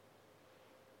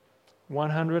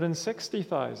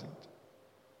 160,000.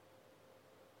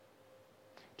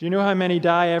 Do you know how many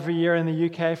die every year in the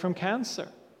UK from cancer?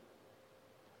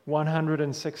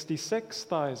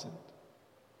 166,000.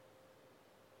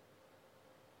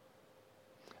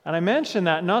 And I mention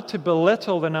that not to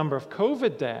belittle the number of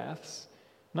COVID deaths,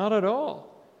 not at all.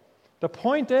 The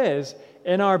point is,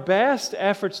 in our best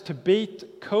efforts to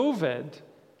beat COVID,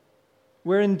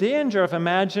 we're in danger of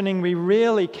imagining we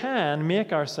really can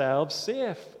make ourselves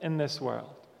safe in this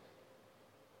world.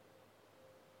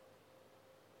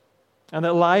 And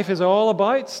that life is all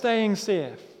about staying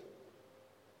safe.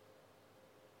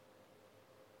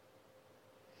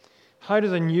 How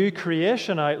does a new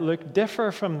creation outlook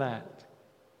differ from that?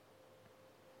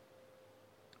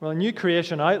 Well, a new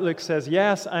creation outlook says,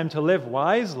 yes, I'm to live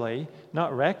wisely,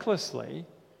 not recklessly,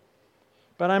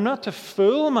 but I'm not to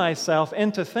fool myself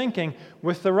into thinking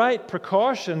with the right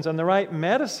precautions and the right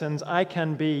medicines I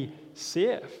can be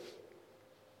safe.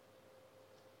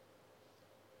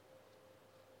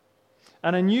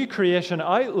 And a new creation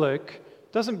outlook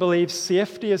doesn't believe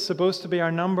safety is supposed to be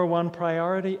our number one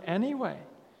priority anyway.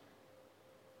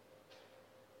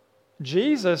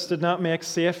 Jesus did not make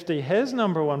safety his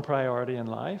number one priority in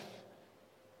life.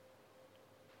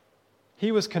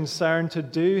 He was concerned to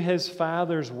do his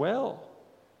Father's will.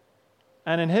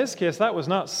 And in his case, that was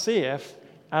not safe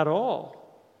at all.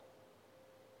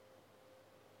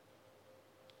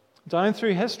 Down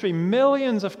through history,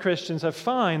 millions of Christians have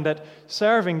found that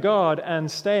serving God and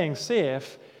staying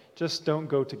safe just don't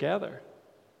go together.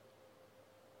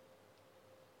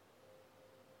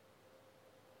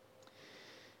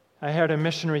 I heard a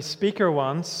missionary speaker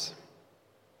once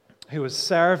who was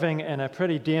serving in a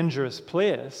pretty dangerous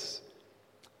place,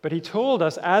 but he told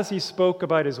us as he spoke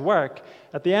about his work,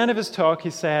 at the end of his talk he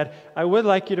said, I would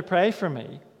like you to pray for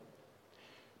me,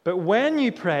 but when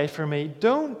you pray for me,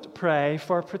 don't pray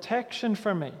for protection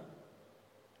for me.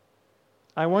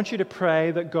 I want you to pray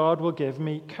that God will give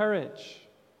me courage.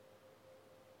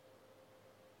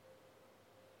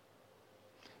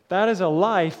 That is a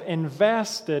life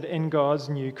invested in God's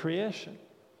new creation.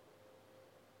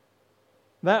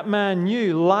 That man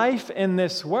knew life in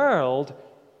this world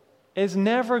is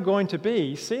never going to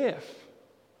be safe.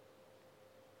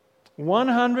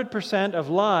 100% of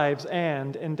lives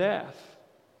end in death.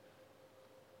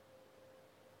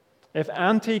 If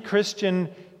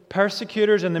anti-Christian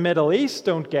persecutors in the Middle East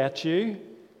don't get you,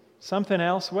 something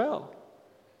else will.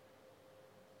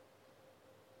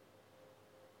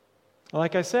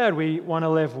 Like I said, we want to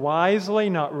live wisely,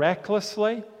 not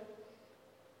recklessly.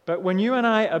 But when you and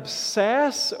I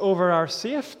obsess over our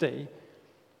safety,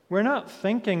 we're not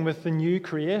thinking with the new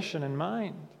creation in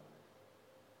mind.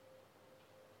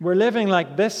 We're living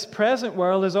like this present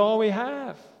world is all we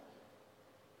have.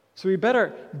 So we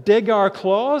better dig our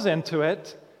claws into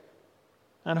it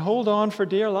and hold on for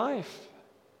dear life.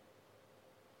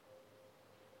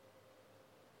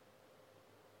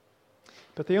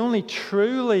 But the only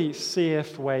truly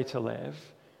safe way to live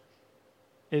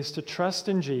is to trust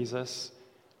in Jesus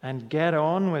and get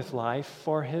on with life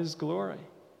for His glory.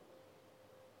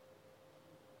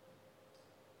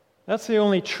 That's the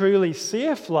only truly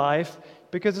safe life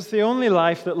because it's the only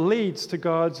life that leads to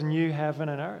God's new heaven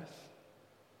and earth.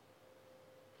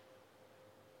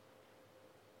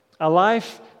 A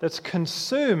life that's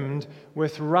consumed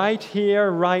with right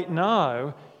here, right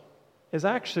now, is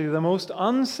actually the most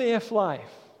unsafe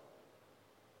life.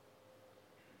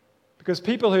 Because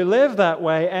people who live that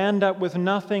way end up with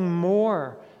nothing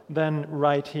more than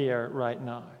right here, right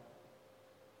now.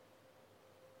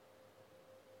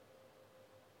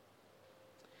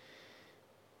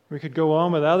 We could go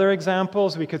on with other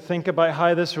examples. We could think about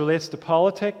how this relates to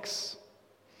politics,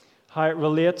 how it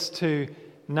relates to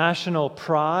national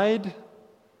pride,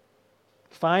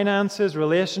 finances,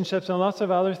 relationships, and lots of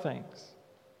other things.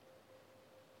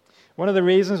 One of the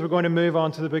reasons we're going to move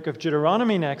on to the book of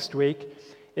Deuteronomy next week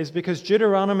is because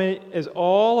Deuteronomy is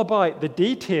all about the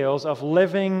details of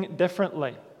living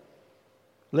differently,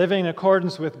 living in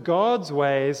accordance with God's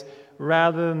ways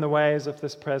rather than the ways of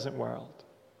this present world.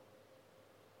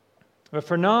 But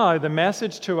for now, the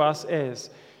message to us is,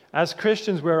 as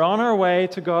Christians, we're on our way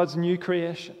to God's new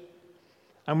creation,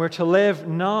 and we're to live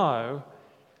now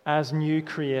as new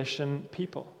creation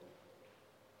people.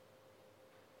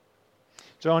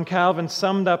 John Calvin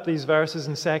summed up these verses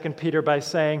in 2 Peter by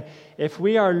saying, if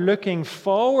we are looking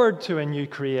forward to a new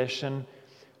creation,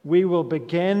 we will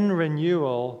begin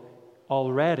renewal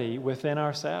already within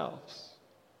ourselves.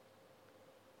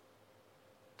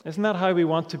 Isn't that how we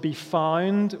want to be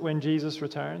found when Jesus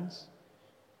returns?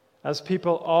 As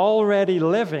people already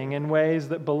living in ways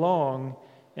that belong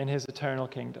in his eternal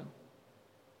kingdom.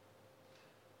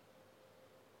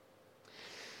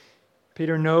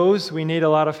 Peter knows we need a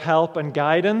lot of help and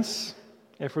guidance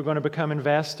if we're going to become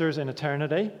investors in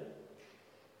eternity.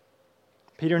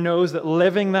 Peter knows that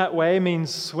living that way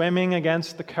means swimming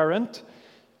against the current,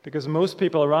 because most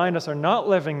people around us are not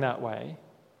living that way.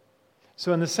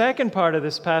 So in the second part of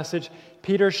this passage,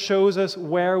 Peter shows us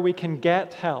where we can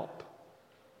get help.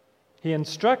 He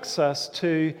instructs us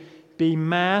to be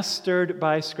mastered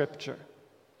by Scripture,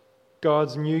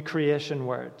 God's new creation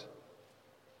word.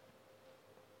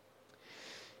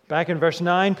 Back in verse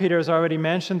 9, Peter has already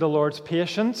mentioned the Lord's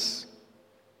patience,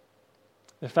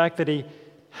 the fact that he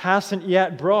hasn't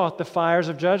yet brought the fires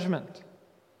of judgment.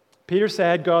 Peter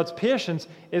said God's patience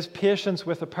is patience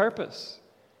with a purpose.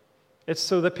 It's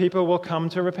so that people will come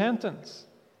to repentance.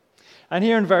 And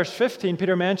here in verse 15,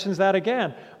 Peter mentions that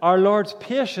again. Our Lord's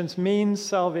patience means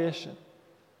salvation.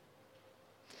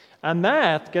 And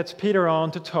that gets Peter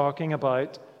on to talking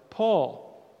about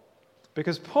Paul,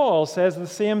 because Paul says the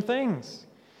same things.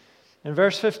 In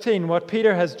verse 15, what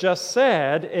Peter has just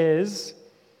said is,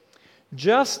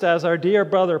 just as our dear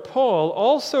brother Paul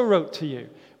also wrote to you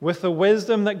with the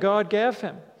wisdom that God gave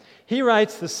him. He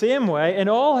writes the same way in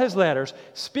all his letters,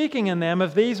 speaking in them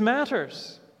of these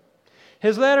matters.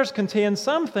 His letters contain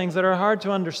some things that are hard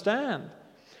to understand,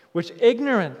 which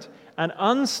ignorant and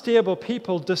unstable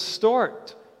people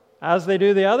distort, as they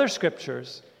do the other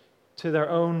scriptures, to their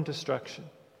own destruction.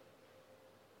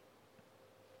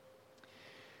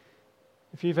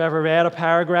 If you've ever read a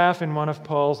paragraph in one of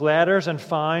Paul's letters and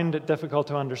found it difficult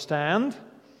to understand,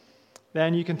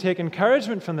 then you can take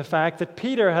encouragement from the fact that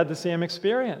Peter had the same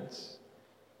experience.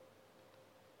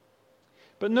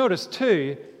 But notice,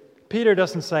 too, Peter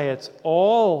doesn't say it's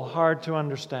all hard to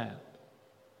understand.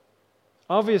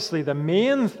 Obviously, the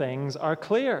main things are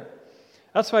clear.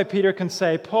 That's why Peter can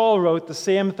say Paul wrote the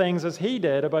same things as he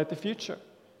did about the future.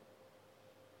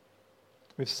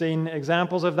 We've seen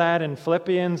examples of that in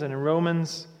Philippians and in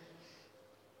Romans.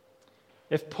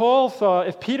 If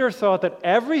Peter thought that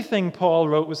everything Paul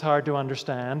wrote was hard to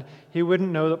understand, he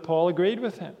wouldn't know that Paul agreed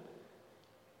with him.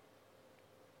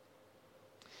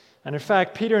 And in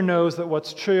fact, Peter knows that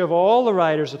what's true of all the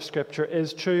writers of Scripture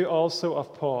is true also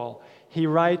of Paul. He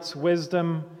writes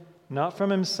wisdom not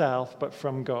from himself, but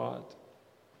from God.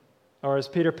 Or as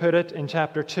Peter put it in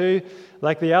chapter 2,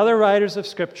 like the other writers of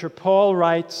Scripture, Paul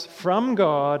writes from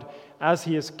God as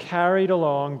he is carried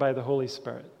along by the Holy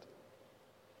Spirit.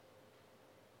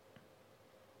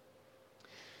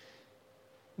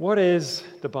 What is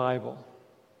the Bible?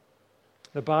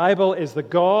 The Bible is the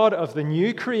God of the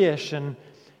new creation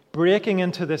breaking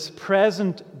into this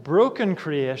present broken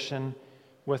creation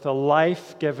with a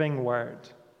life-giving word,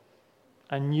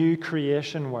 a new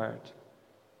creation word.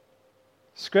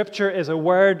 Scripture is a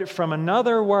word from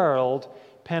another world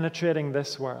penetrating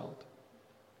this world.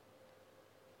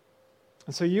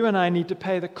 And so you and I need to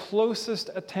pay the closest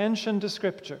attention to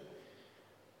Scripture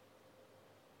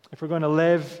if we're going to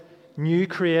live new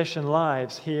creation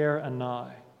lives here and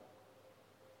now.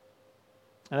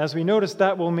 And as we notice,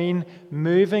 that will mean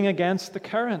moving against the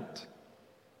current.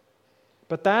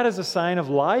 But that is a sign of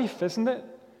life, isn't it?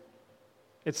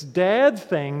 It's dead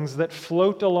things that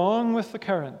float along with the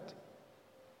current.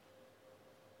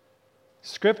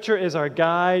 Scripture is our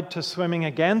guide to swimming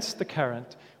against the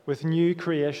current with new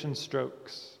creation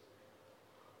strokes.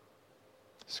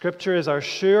 Scripture is our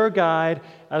sure guide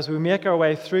as we make our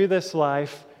way through this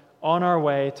life on our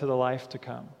way to the life to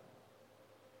come.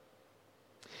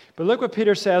 But look what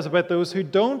Peter says about those who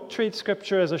don't treat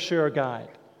Scripture as a sure guide.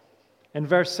 In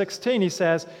verse 16, he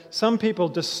says, some people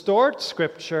distort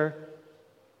Scripture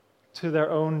to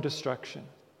their own destruction.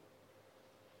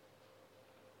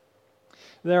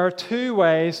 There are two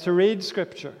ways to read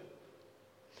Scripture.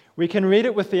 We can read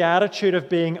it with the attitude of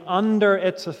being under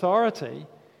its authority.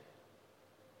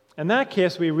 In that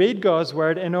case, we read God's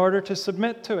Word in order to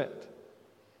submit to it.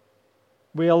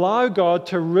 We allow God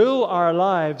to rule our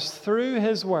lives through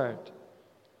His Word.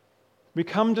 We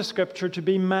come to Scripture to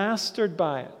be mastered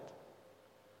by it.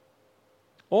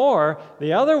 Or,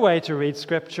 the other way to read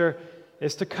Scripture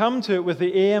is to come to it with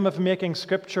the aim of making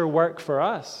Scripture work for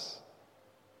us,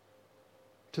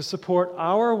 to support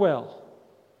our will.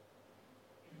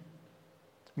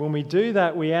 When we do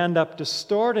that, we end up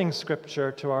distorting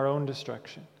Scripture to our own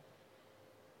destruction.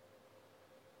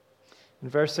 In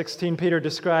verse 16, Peter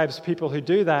describes people who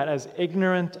do that as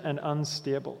ignorant and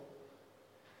unstable.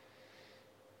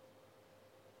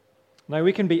 Now,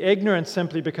 we can be ignorant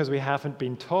simply because we haven't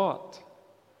been taught.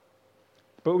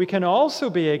 But we can also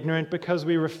be ignorant because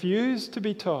we refuse to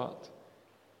be taught.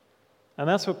 And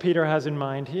that's what Peter has in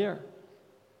mind here.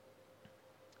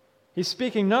 He's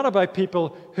speaking not about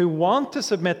people who want to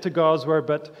submit to God's word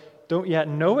but don't yet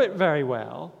know it very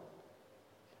well.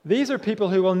 These are people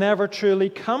who will never truly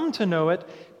come to know it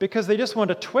because they just want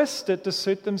to twist it to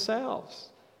suit themselves.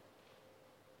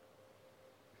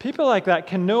 People like that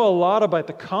can know a lot about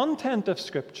the content of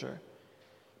Scripture,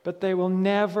 but they will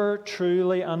never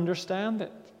truly understand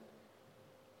it.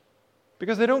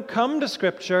 Because they don't come to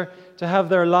Scripture to have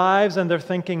their lives and their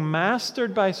thinking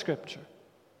mastered by Scripture.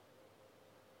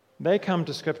 They come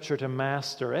to Scripture to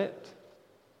master it.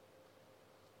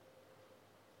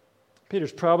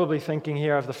 Peter's probably thinking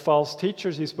here of the false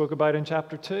teachers he spoke about in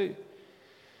chapter 2.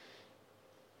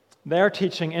 Their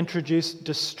teaching introduced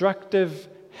destructive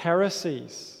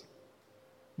heresies.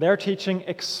 Their teaching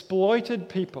exploited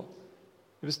people.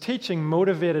 It was teaching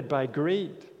motivated by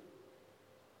greed.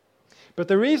 But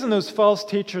the reason those false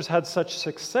teachers had such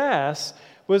success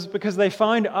was because they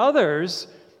found others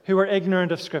who were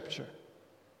ignorant of Scripture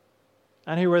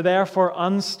and who were therefore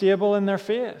unstable in their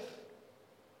faith.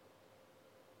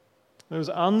 Those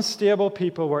unstable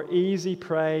people were easy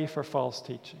prey for false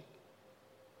teaching.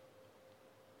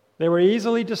 They were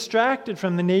easily distracted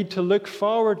from the need to look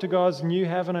forward to God's new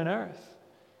heaven and earth.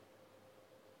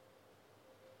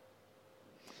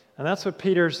 And that's what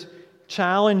Peter's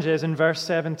challenge is in verse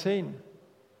 17.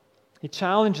 He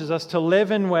challenges us to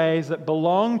live in ways that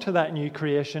belong to that new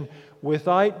creation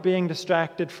without being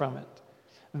distracted from it.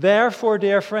 Therefore,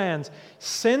 dear friends,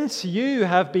 since you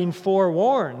have been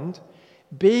forewarned,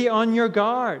 be on your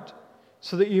guard,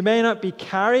 so that you may not be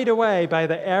carried away by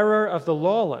the error of the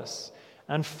lawless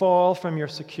and fall from your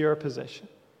secure position.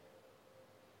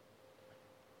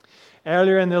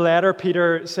 Earlier in the letter,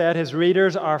 Peter said his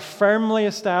readers are firmly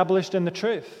established in the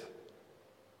truth.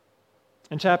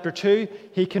 In chapter 2,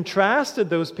 he contrasted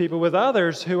those people with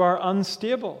others who are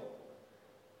unstable.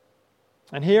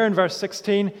 And here in verse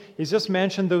 16, he's just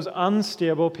mentioned those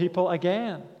unstable people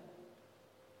again.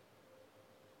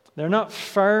 They're not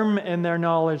firm in their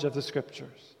knowledge of the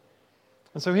Scriptures.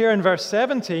 And so here in verse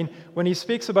 17, when he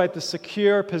speaks about the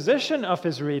secure position of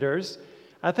his readers,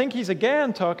 I think he's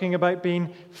again talking about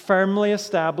being firmly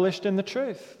established in the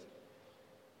truth.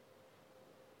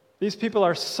 These people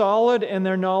are solid in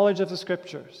their knowledge of the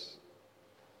Scriptures,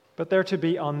 but they're to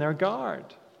be on their guard.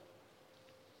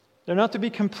 They're not to be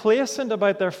complacent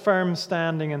about their firm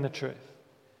standing in the truth.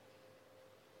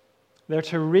 They're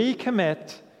to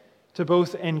recommit to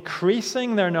both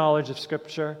increasing their knowledge of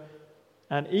Scripture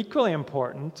and, equally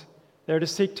important, they're to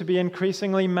seek to be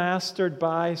increasingly mastered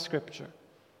by Scripture,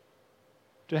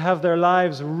 to have their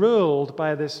lives ruled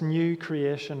by this new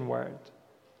creation word.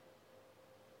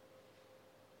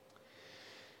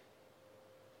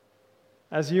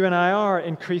 As you and I are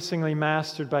increasingly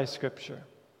mastered by Scripture,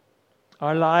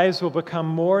 our lives will become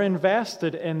more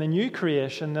invested in the new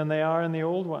creation than they are in the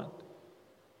old one.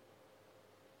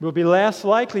 We'll be less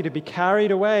likely to be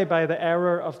carried away by the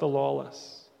error of the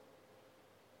lawless.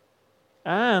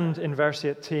 And, in verse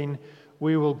 18,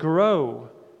 we will grow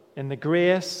in the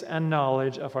grace and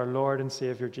knowledge of our Lord and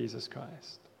Savior Jesus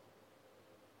Christ.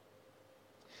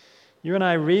 You and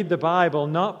I read the Bible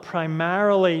not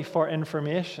primarily for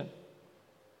information,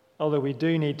 although we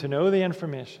do need to know the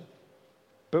information,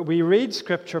 but we read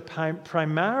Scripture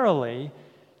primarily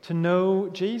to know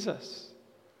Jesus.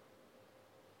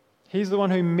 He's the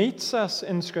one who meets us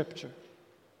in Scripture.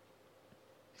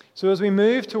 So as we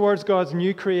move towards God's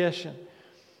new creation,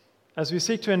 as we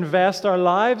seek to invest our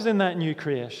lives in that new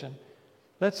creation,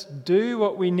 let's do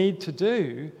what we need to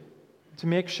do to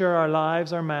make sure our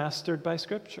lives are mastered by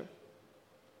Scripture.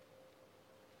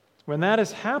 When that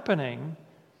is happening,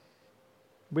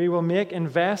 we will make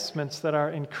investments that are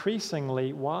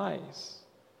increasingly wise.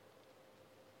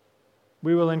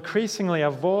 We will increasingly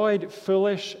avoid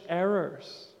foolish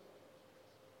errors.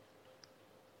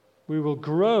 We will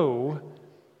grow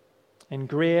in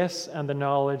grace and the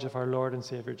knowledge of our Lord and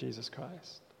Savior Jesus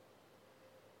Christ.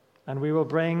 And we will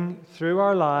bring, through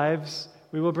our lives,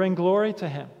 we will bring glory to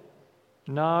Him,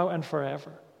 now and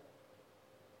forever.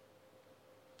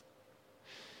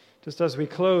 Just as we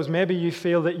close, maybe you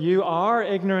feel that you are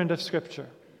ignorant of Scripture,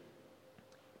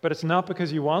 but it's not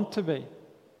because you want to be.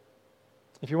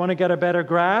 If you want to get a better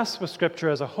grasp of Scripture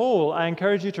as a whole, I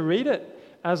encourage you to read it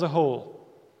as a whole.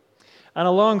 And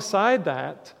alongside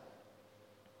that,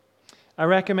 I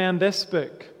recommend this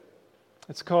book.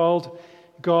 It's called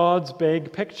God's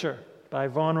Big Picture by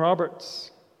Vaughan Roberts.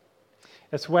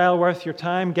 It's well worth your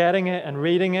time getting it and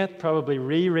reading it, probably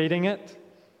rereading it.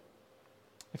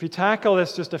 If you tackle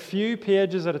this just a few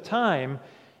pages at a time,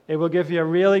 it will give you a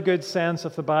really good sense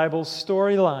of the Bible's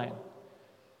storyline,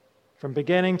 from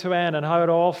beginning to end, and how it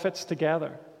all fits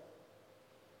together.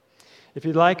 If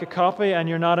you'd like a copy and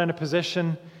you're not in a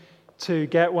position to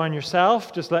get one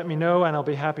yourself, just let me know and I'll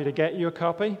be happy to get you a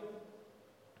copy.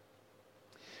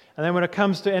 And then when it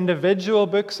comes to individual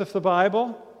books of the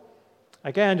Bible,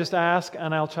 again, just ask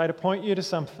and I'll try to point you to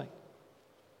something.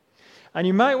 And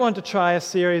you might want to try a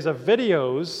series of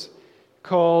videos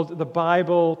called the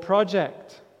Bible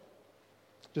Project.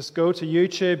 Just go to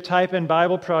YouTube, type in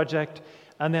Bible Project,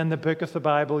 and then the book of the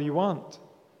Bible you want.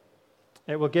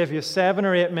 It will give you a 7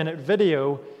 or 8 minute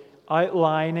video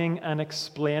outlining and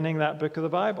explaining that book of the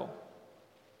Bible.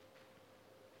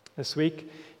 This week,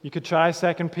 you could try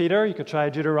 2 Peter, you could try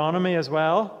Deuteronomy as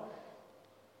well.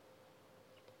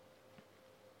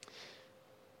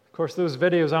 Of course, those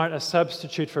videos aren't a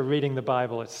substitute for reading the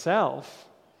Bible itself,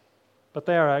 but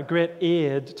they are a great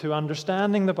aid to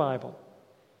understanding the Bible.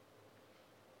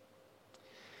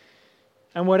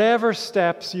 And whatever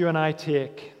steps you and I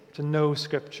take to know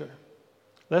Scripture,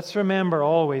 let's remember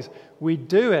always, we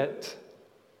do it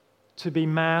to be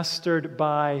mastered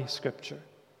by Scripture.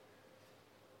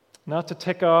 Not to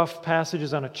tick off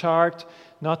passages on a chart,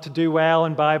 not to do well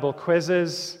in Bible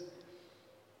quizzes.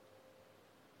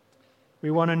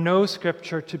 We want to know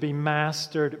Scripture to be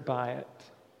mastered by it,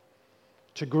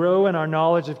 to grow in our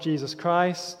knowledge of Jesus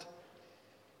Christ,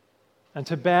 and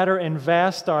to better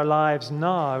invest our lives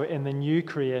now in the new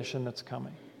creation that's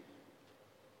coming.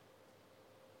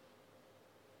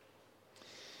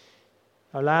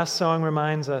 Our last song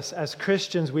reminds us, as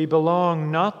Christians, we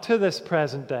belong not to this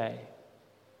present day.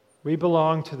 We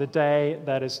belong to the day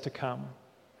that is to come.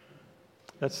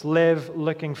 Let's live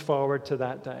looking forward to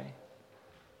that day.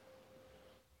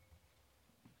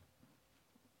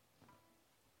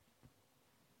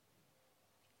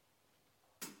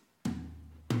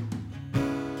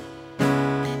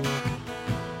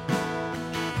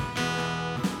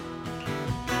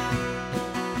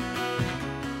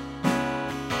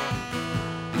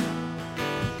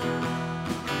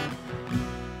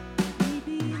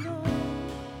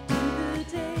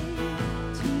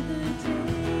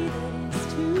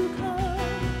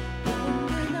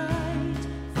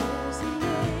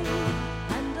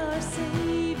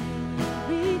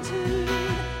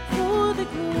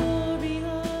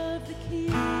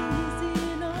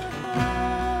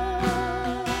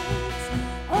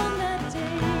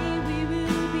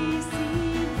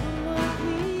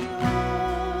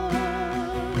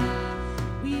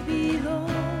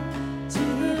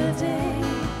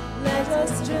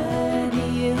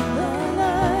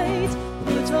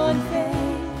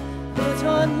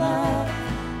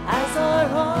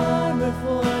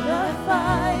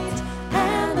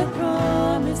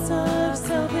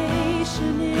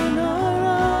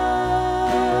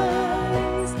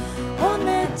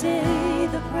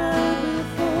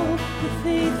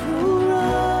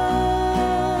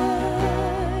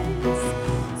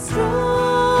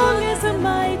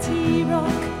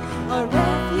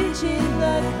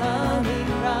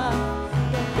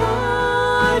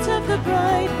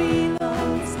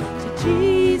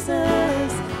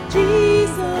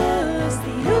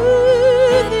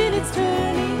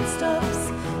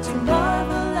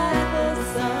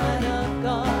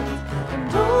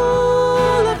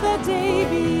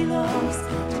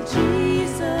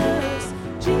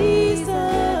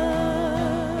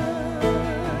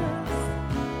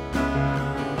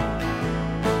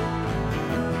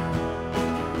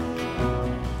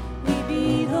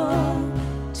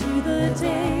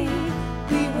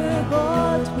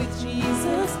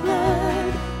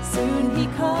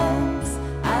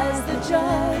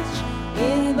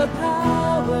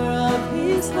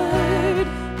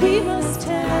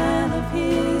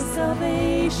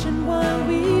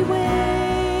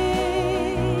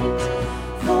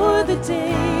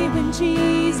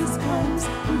 Jesus.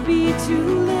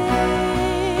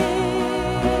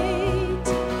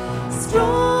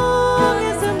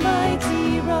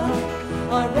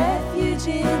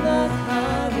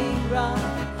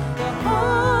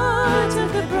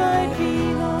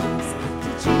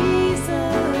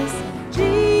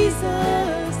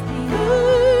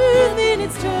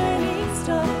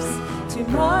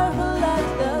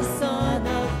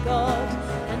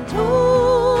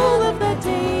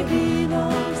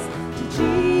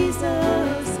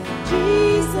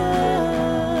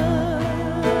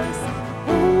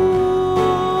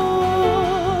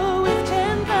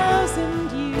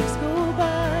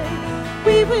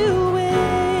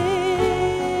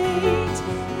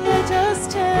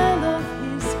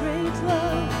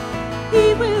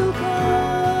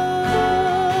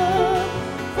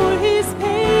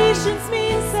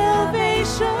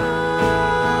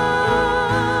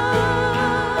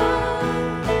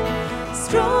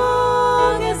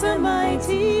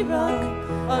 rock,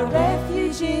 our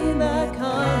refuge in the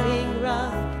coming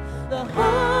wrath. The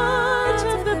heart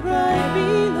of the bride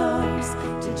belongs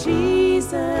to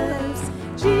Jesus,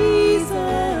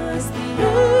 Jesus. The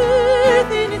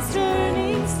earth in its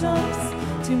turning stops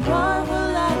to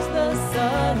marvel at the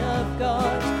Son of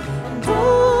God, and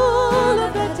all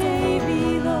of that day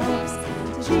belongs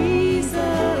to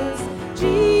Jesus,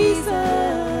 Jesus.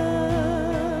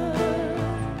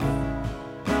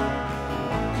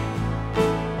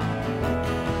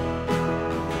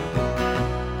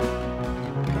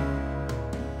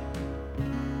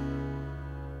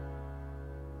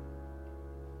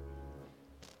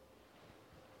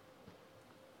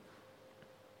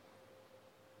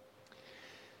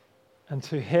 And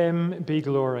to him be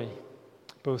glory,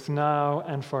 both now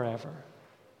and forever.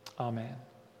 Amen.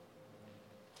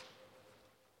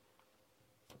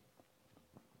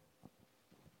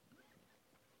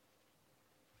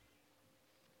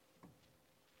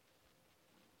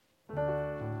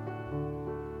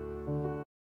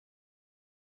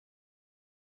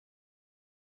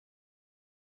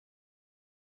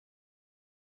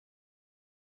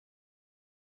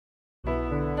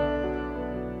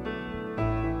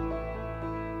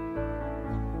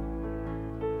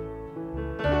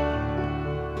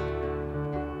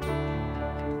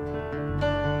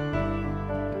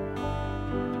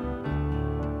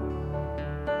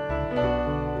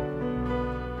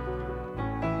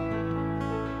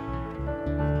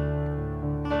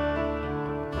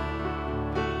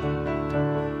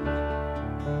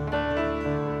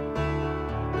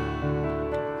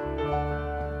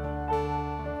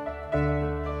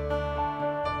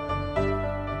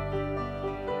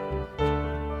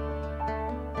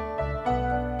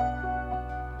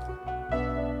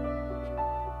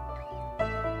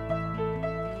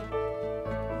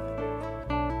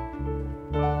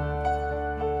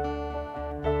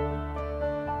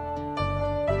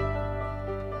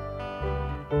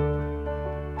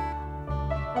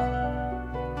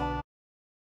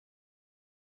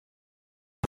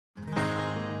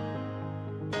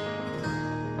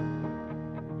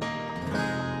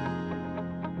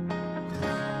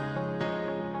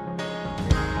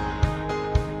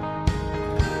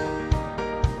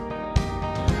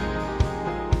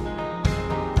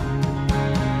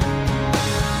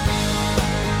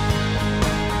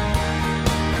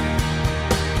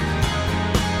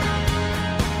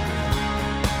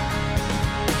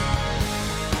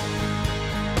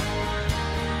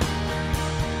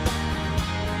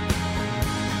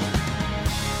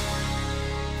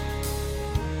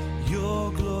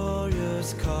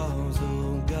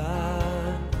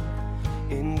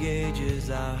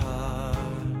 Our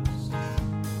hearts.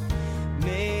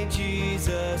 May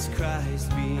Jesus Christ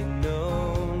be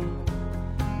known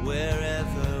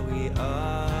wherever we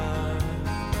are.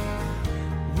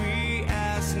 We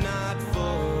ask not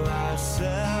for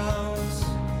ourselves,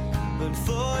 but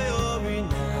for your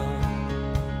renown.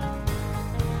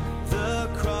 The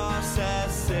cross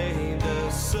has saved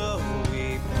us, so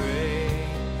we pray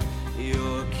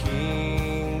your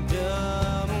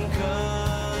kingdom come.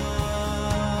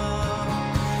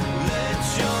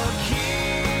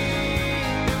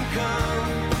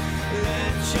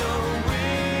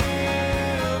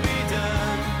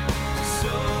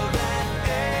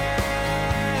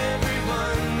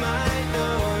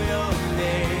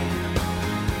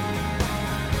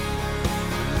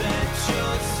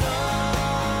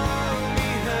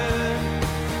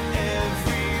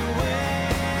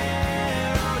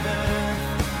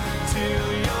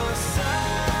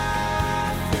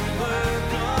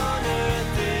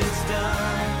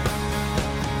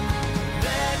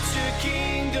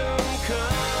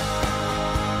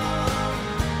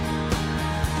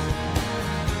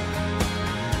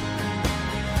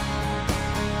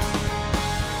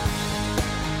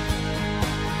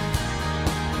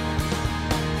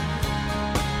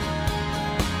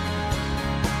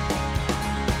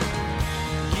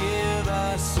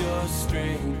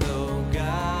 Strength, oh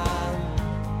God,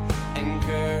 and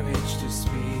courage to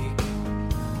speak.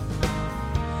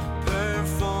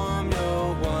 Perform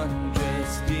your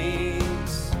wondrous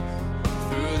deeds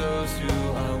through those who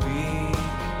are weak.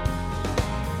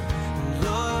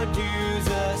 Lord, use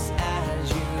us as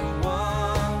you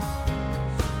want,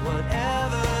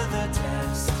 whatever the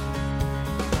test.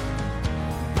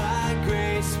 By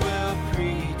grace we'll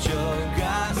preach your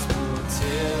gospel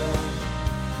till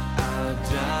our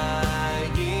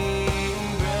dying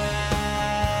breath.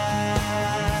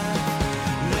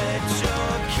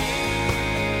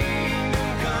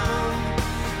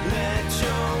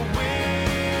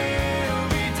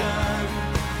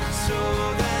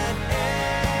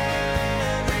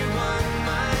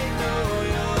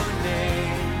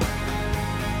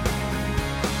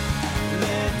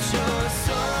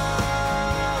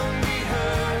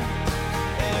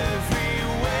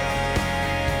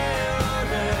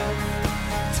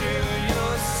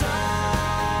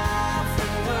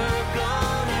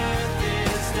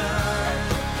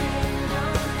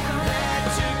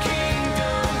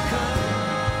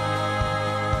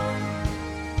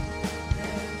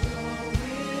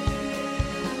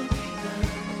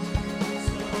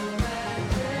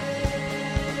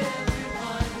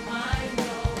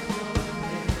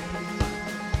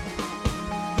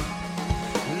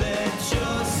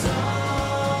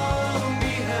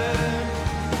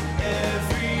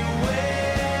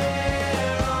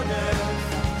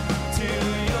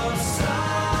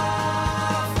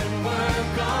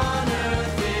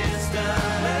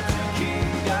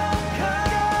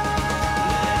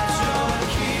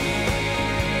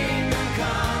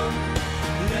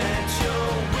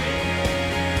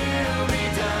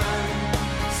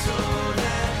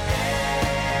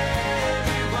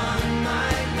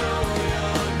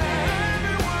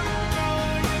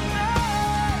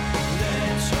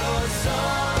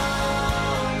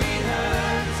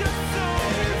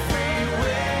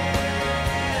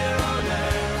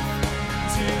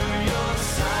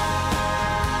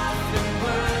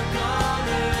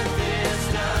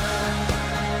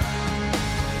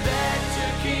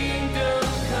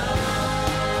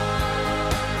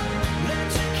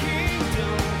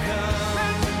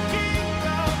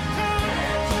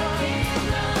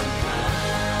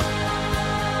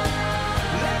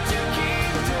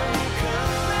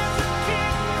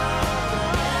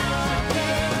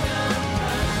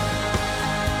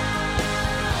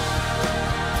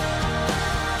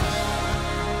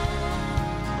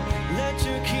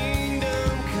 to keep